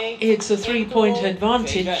 11-8. it's a 3-point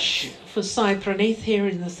advantage for Sai Praneeth here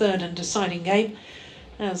in the third and deciding game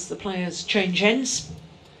as the players change ends.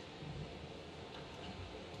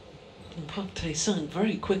 And Park Tae-sung,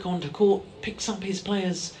 very quick onto court, picks up his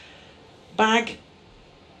player's bag,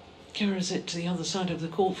 carries it to the other side of the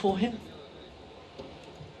court for him.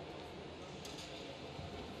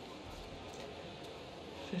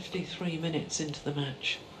 "53 minutes into the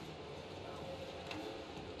match."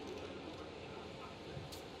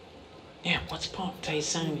 Yeah, what's Park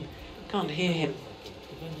Tae-sung? Can't hear him.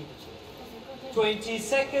 20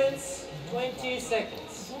 seconds. 20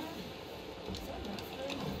 seconds.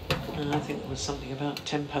 I think it was something about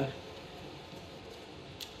tempo.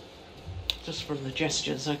 Just from the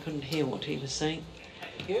gestures, I couldn't hear what he was saying.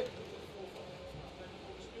 Thank you.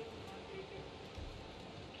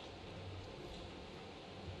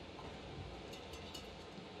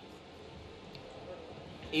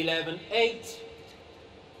 (11-8).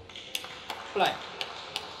 Play.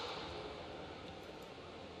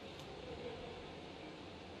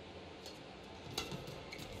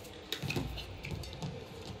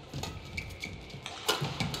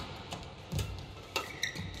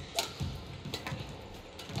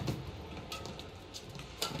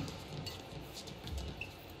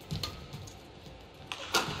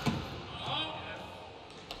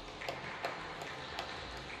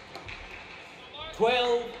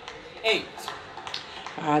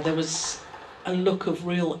 There was a look of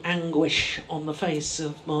real anguish on the face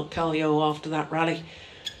of Mark Caljouw after that rally.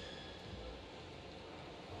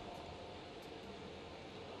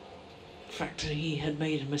 The fact that he had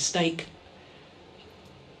made a mistake.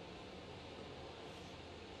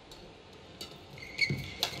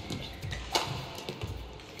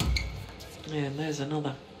 And there's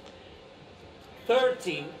another.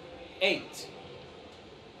 13-8.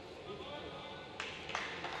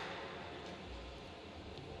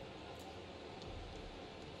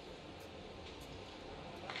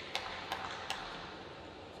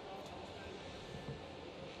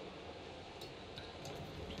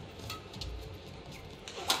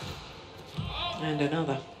 And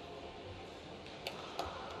another.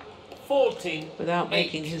 14. Without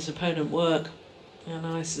making his opponent work. And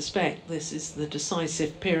I suspect this is the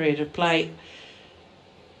decisive period of play.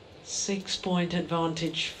 6-point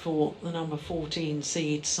advantage for the number 14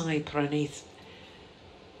 seed, Sai Praneeth.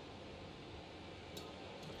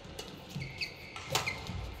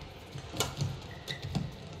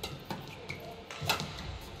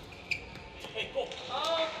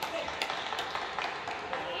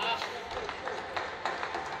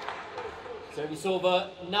 Service over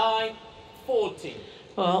 9-14.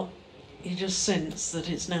 Well, you just sense that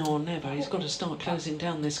it's now or never. He's got to start closing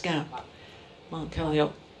down this gap. Mark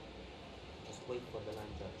Caljouw. Just wait for the line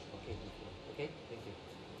judge. Okay, okay, thank you.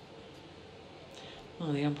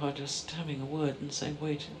 Well, the umpire just having a word and saying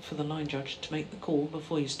wait for the line judge to make the call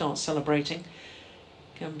before you start celebrating.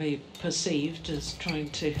 Can be perceived as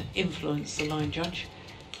trying to influence the line judge.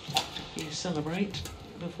 You celebrate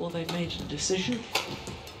before they've made a decision.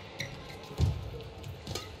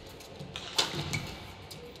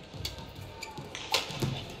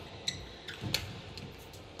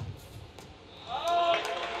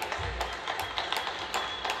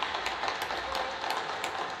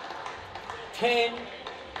 Ten,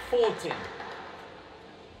 14.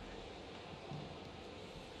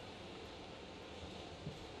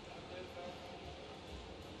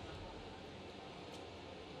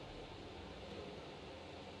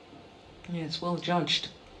 Yeah, it's well judged.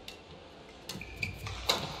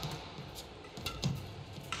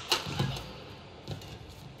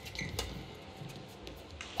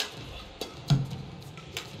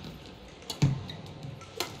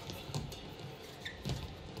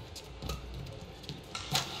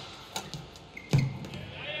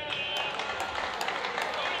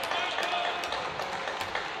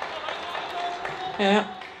 Yeah.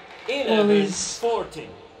 11, Well, he's 14.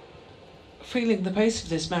 feeling the pace of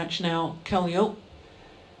this match now, Caljouw.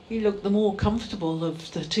 He looked the more comfortable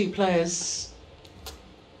of the two players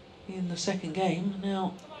in the second game.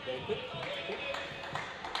 Now Very good.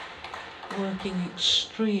 working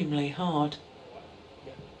extremely hard.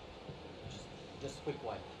 Yeah. Just a quick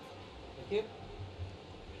while. Thank you.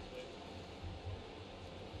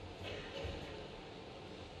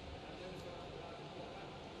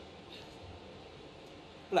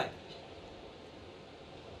 Play.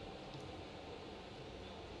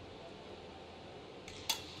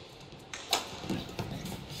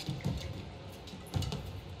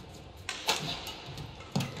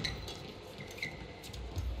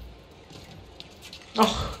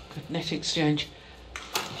 Oh, good net exchange.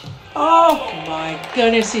 Oh my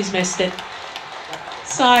goodness, he's missed it.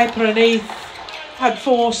 Sai Praneeth had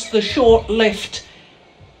forced the short lift.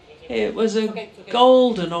 It was a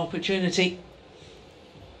golden opportunity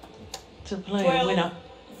to play a 12, winner,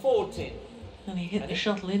 14. and he hit the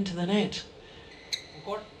shuttle into the net.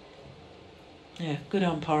 Record. Yeah, good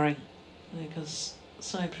umpiring, because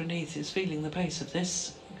Sai Praneeth is feeling the pace of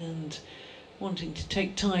this and wanting to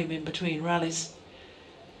take time in between rallies.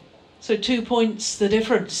 So 2 points the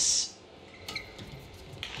difference.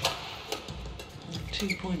 And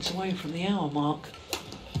 2 points away from the hour mark.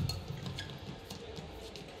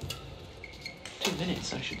 2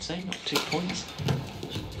 minutes, I should say, not 2 points.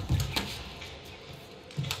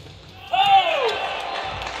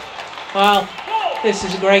 Well, this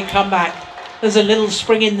is a great comeback. There's a little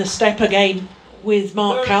spring in the step again with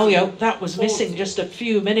Mark Caljouw. That was missing just a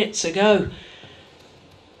few minutes ago.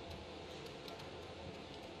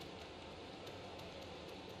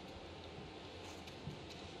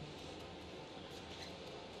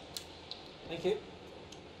 Thank you.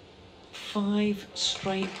 5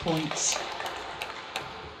 straight points.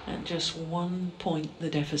 And just 1 point the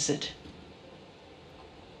deficit.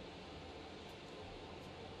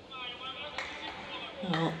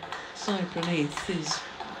 Well, Sai Praneeth is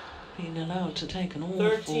being allowed to take an awful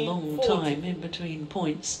 13, long 14. time in between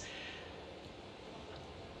points.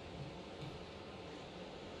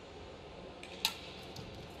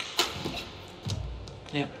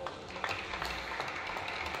 Yep.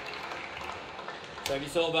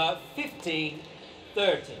 Service over 15,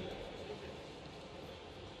 13.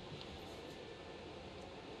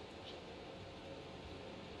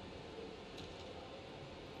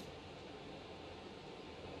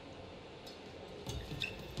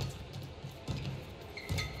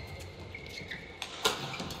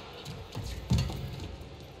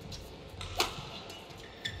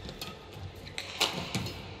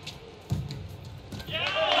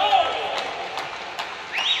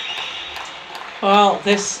 Well,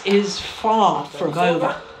 this is far from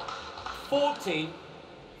over. 14,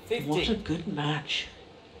 15. What a good match.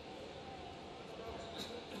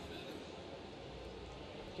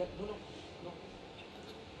 Yeah, no, no.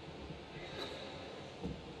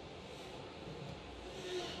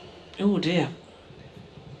 Oh dear.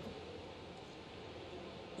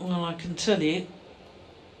 Well, I can tell you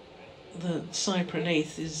that Sai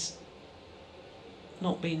Praneeth is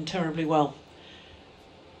not been terribly well.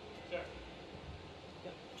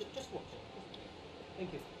 Just watch.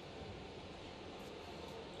 Thank you.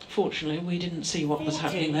 Fortunately, we didn't see what was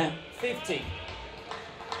happening there. 15.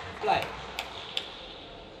 Play.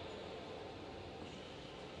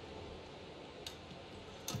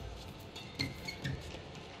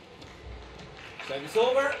 Service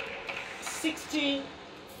over. 16-14.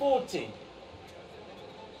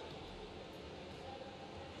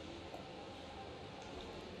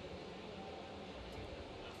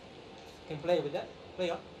 Can play with that. Play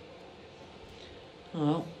on.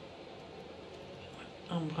 Well,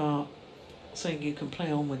 umpire saying you can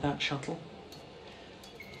play on with that shuttle.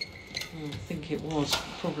 I think it was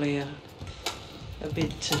probably a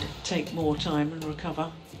bid to take more time and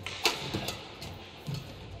recover.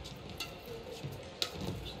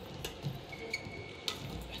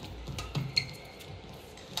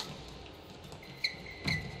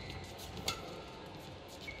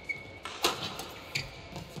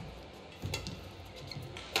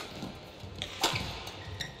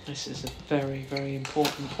 This is a very, very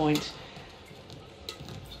important point.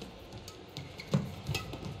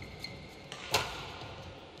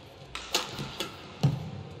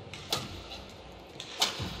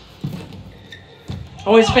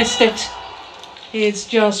 Oh, he's missed it. It's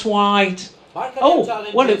just wide.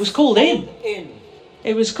 Oh, well, it was called in.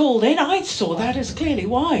 It was called in. I saw that as clearly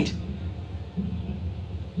wide.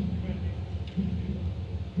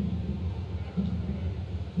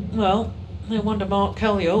 Well, no wonder Mark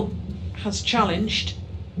Caljouw has challenged.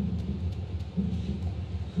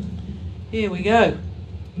 Here we go.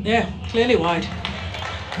 Yeah, clearly wide.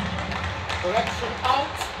 Correction out.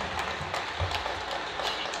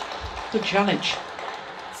 Good challenge.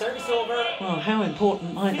 Service over. Well, how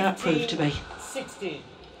important might that prove to be? 16.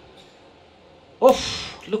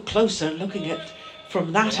 Oof, look closer, looking at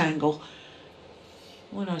from that angle.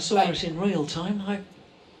 When I saw it in real time, I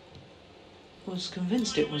was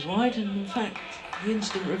convinced it was wide, and in fact, the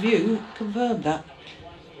instant review confirmed that.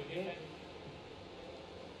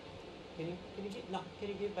 Can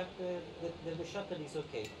you give back the shuttle is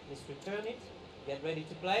okay. Just return it. Get ready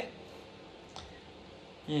to play.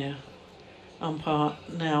 Yeah. Umpire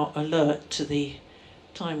now alert to the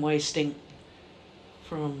time wasting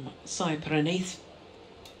from Sai Praneeth.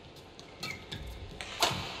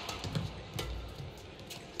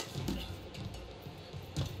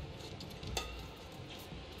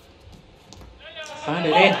 Found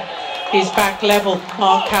it in. He's back level,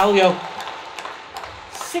 Mark Caljouw.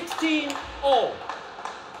 16-all.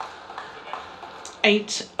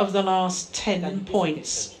 8 of the last 10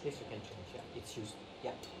 points. This you can change, yeah. It's used,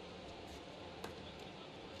 yeah.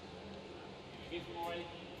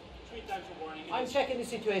 I'm checking the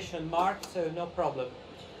situation, Mark, so no problem.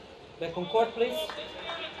 Back on court, please.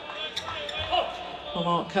 Well,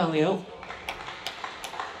 Mark Caljouw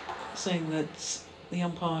saying that the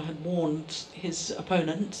umpire had warned his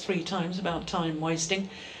opponent 3 times about time wasting,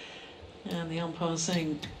 and the umpire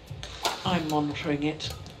saying, I'm monitoring it.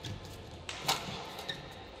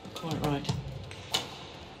 Quite right.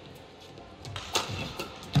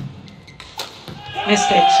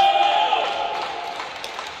 Missed it.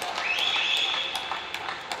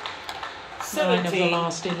 9 of the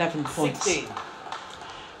last 11 points. 16.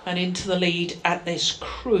 And into the lead at this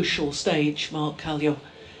crucial stage, Mark Caljouw.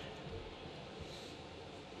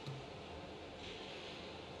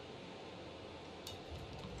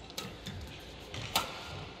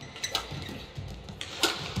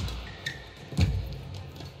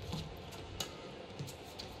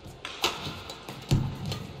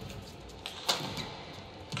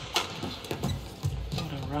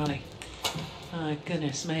 What a rally. My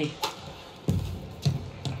goodness me.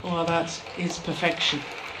 Well, that is perfection.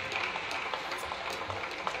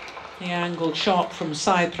 The angled shot from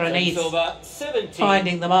Sai Praneeth,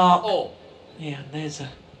 finding the mark. Yeah, and there's a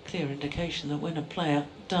clear indication that when a player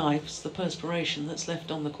dives, the perspiration that's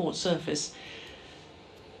left on the court surface.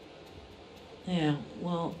 Yeah,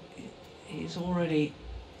 well, he's already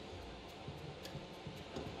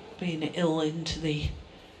been ill into the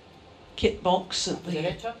kit box at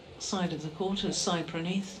the side of the court as Sai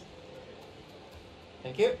Praneeth.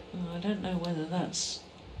 Thank you. I don't know whether that's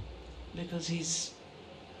because he's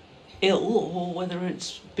ill or whether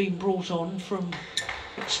it's been brought on from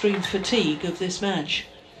extreme fatigue of this match.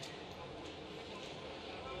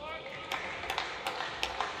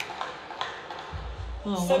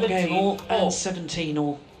 Well, 1 game all and 17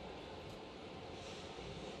 all.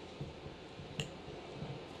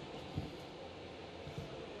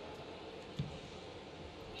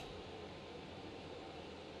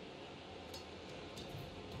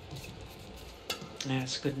 Yeah,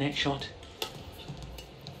 it's a good net shot.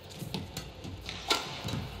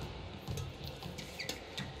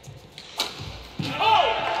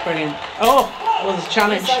 Brilliant. Oh, well, the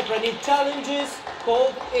challenge. Sai Praneeth challenges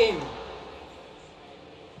called in.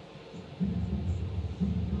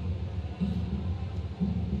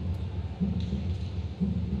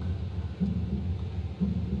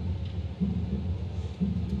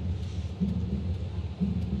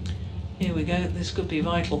 Here we go, this could be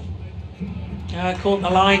vital. Caught the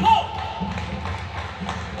line.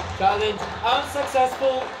 Challenge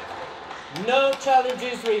unsuccessful. No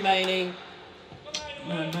challenges remaining.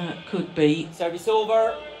 And that could be Service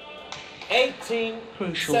over. 18,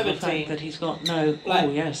 crucial, 17. the fact that he's got no... Play. Oh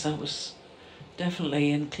yes, that was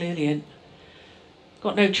definitely and clearly in.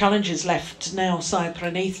 Got no challenges left now, Sai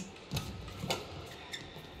Praneeth.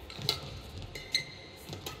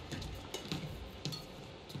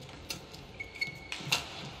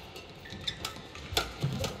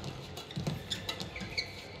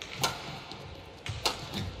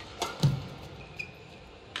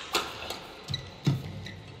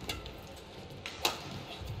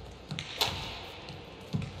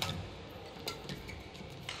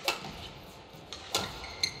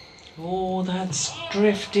 Oh, that's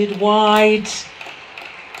drifted wide.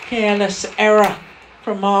 Careless error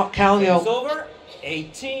from Mark Caljouw. It's over.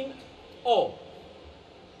 18-all.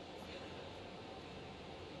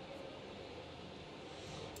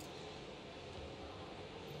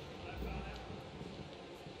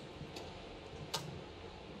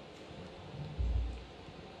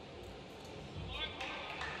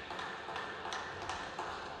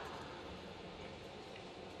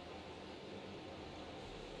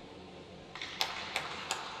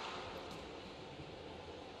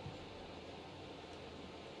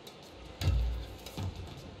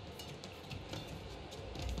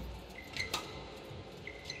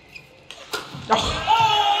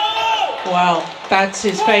 Well, that's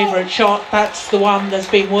his favourite shot. That's the one that's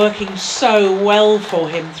been working so well for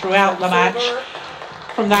him throughout the match.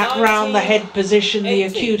 From that round the head position, the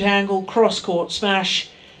acute angle cross-court smash.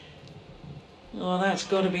 Well, that's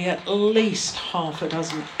got to be at least half a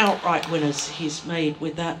dozen outright winners he's made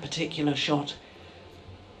with that particular shot.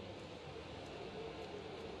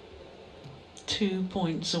 2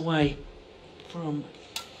 points away from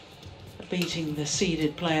beating the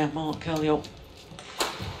seeded player, Mark Caljouw.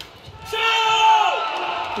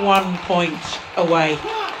 1 point away.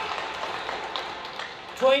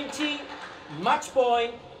 20, match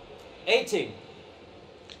point, 18.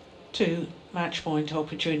 2 match point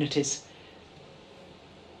opportunities.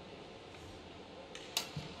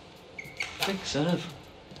 Big serve.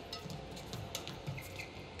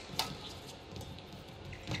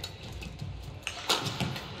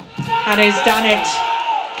 And he's done it,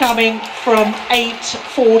 coming from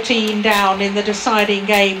 8-14 down in the deciding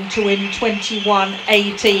game to win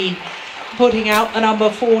 21-18, putting out the number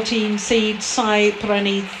 14 seed Sai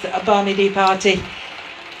Praneeth Bamidipati.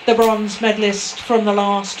 The bronze medalist from the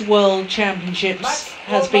last World Championships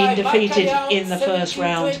has been defeated in the first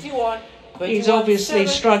round. He's obviously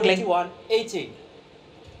struggling.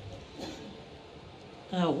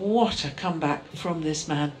 What a comeback from this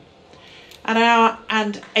man. An hour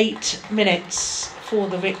and 8 minutes for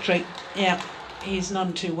the victory. Yeah, he's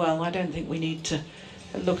none too well. I don't think we need to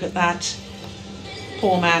look at that.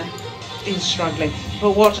 Poor man is struggling.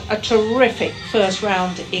 But what a terrific first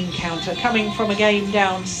round encounter, coming from a game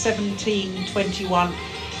down 17-21,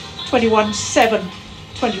 21-7,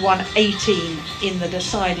 21-18 in the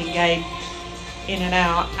deciding game in an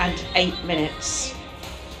hour and 8 minutes.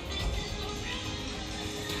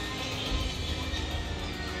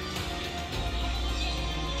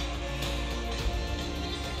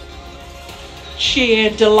 Sheer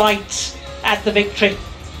delight at the victory.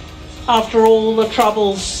 After all the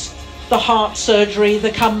troubles, the heart surgery, the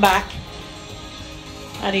comeback,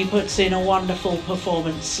 and he puts in a wonderful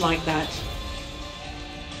performance like that.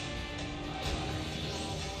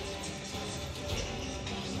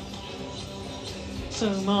 So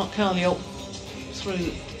Mark Caljouw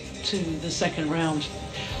through to the second round.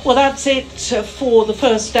 Well, that's it for the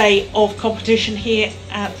first day of competition here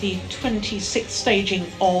at the 26th staging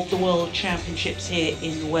of the World Championships here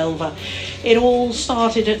in Huelva. It all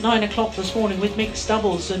started at 9 o'clock this morning with mixed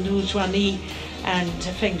doubles, and Nu Chuan-Yi and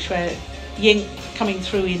Feng Shui-Ying coming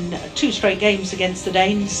through in 2 straight games against the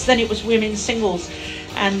Danes. Then it was women's singles,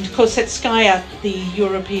 and Kosetskaya, the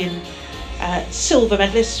European silver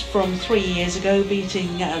medalist from 3 years ago,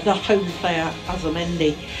 beating the home player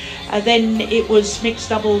Azamendi. Then it was mixed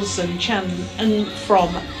doubles, and Chan Ng from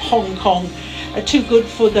Hong Kong, too good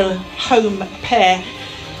for the home pair.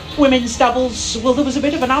 Women's doubles, well, there was a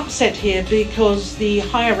bit of an upset here because the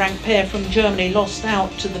higher ranked pair from Germany lost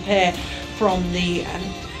out to the pair from the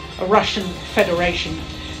Russian Federation,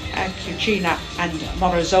 Kuchina and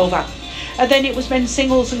Morozova. Then it was men's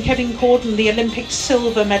singles, and Kevin Corden, the Olympic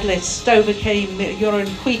silver medalist, overcame Joran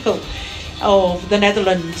Quiekel of the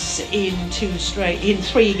Netherlands in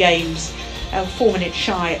 3 games, 4 minutes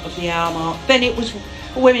shy of the hour mark. Then it was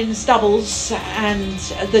women's doubles, and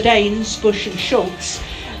the Danes, Bush and Schultz,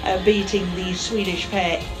 beating the Swedish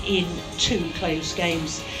pair in 2 close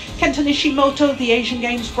games. Kenta Nishimoto, the Asian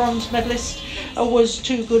Games bronze medalist, was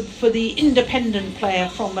too good for the independent player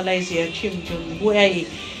from Malaysia, Chim Jun Wei.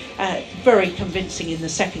 Very convincing in the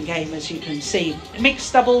second game, as you can see.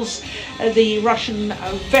 Mixed doubles, the Russian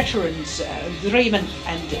veterans, Sudirman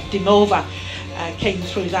and Dimova, came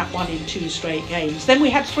through that one in 2 straight games. Then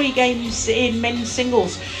we had 3 games in men's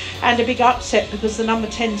singles and a big upset because the number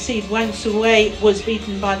 10 seed Wang Suwei was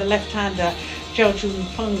beaten by the left-hander Zhao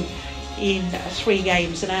Junfeng in 3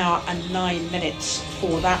 games, 1 hour and 9 minutes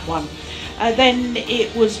for that one. Then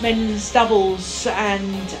it was men's doubles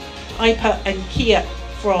and Ipa and Kia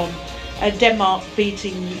from Denmark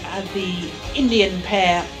beating the Indian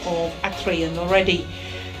pair of Akhri and Reddy.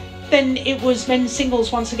 Then it was men's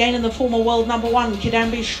singles once again, and the former world number 1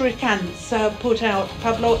 Kidambi Shrikant put out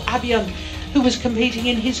Pablo Abion, who was competing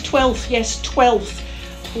in his 12th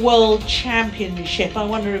World Championship. I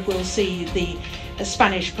wonder if we'll see the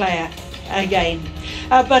Spanish player again.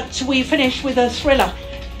 But we finished with a thriller.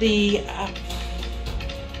 The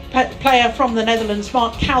player from the Netherlands,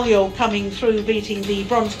 Mark Caljouw, coming through, beating the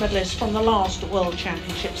bronze medalist from the last World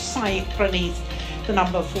Championships, Sai Praneeth, the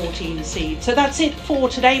number 14 seed. So that's it for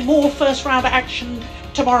today. More first round action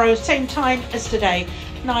tomorrow, same time as today,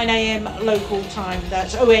 9 AM local time.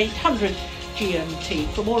 That's 0800 GMT.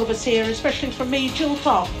 From all of us here, especially from me, Jill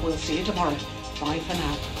Clark, we'll see you tomorrow. Bye for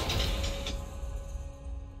now.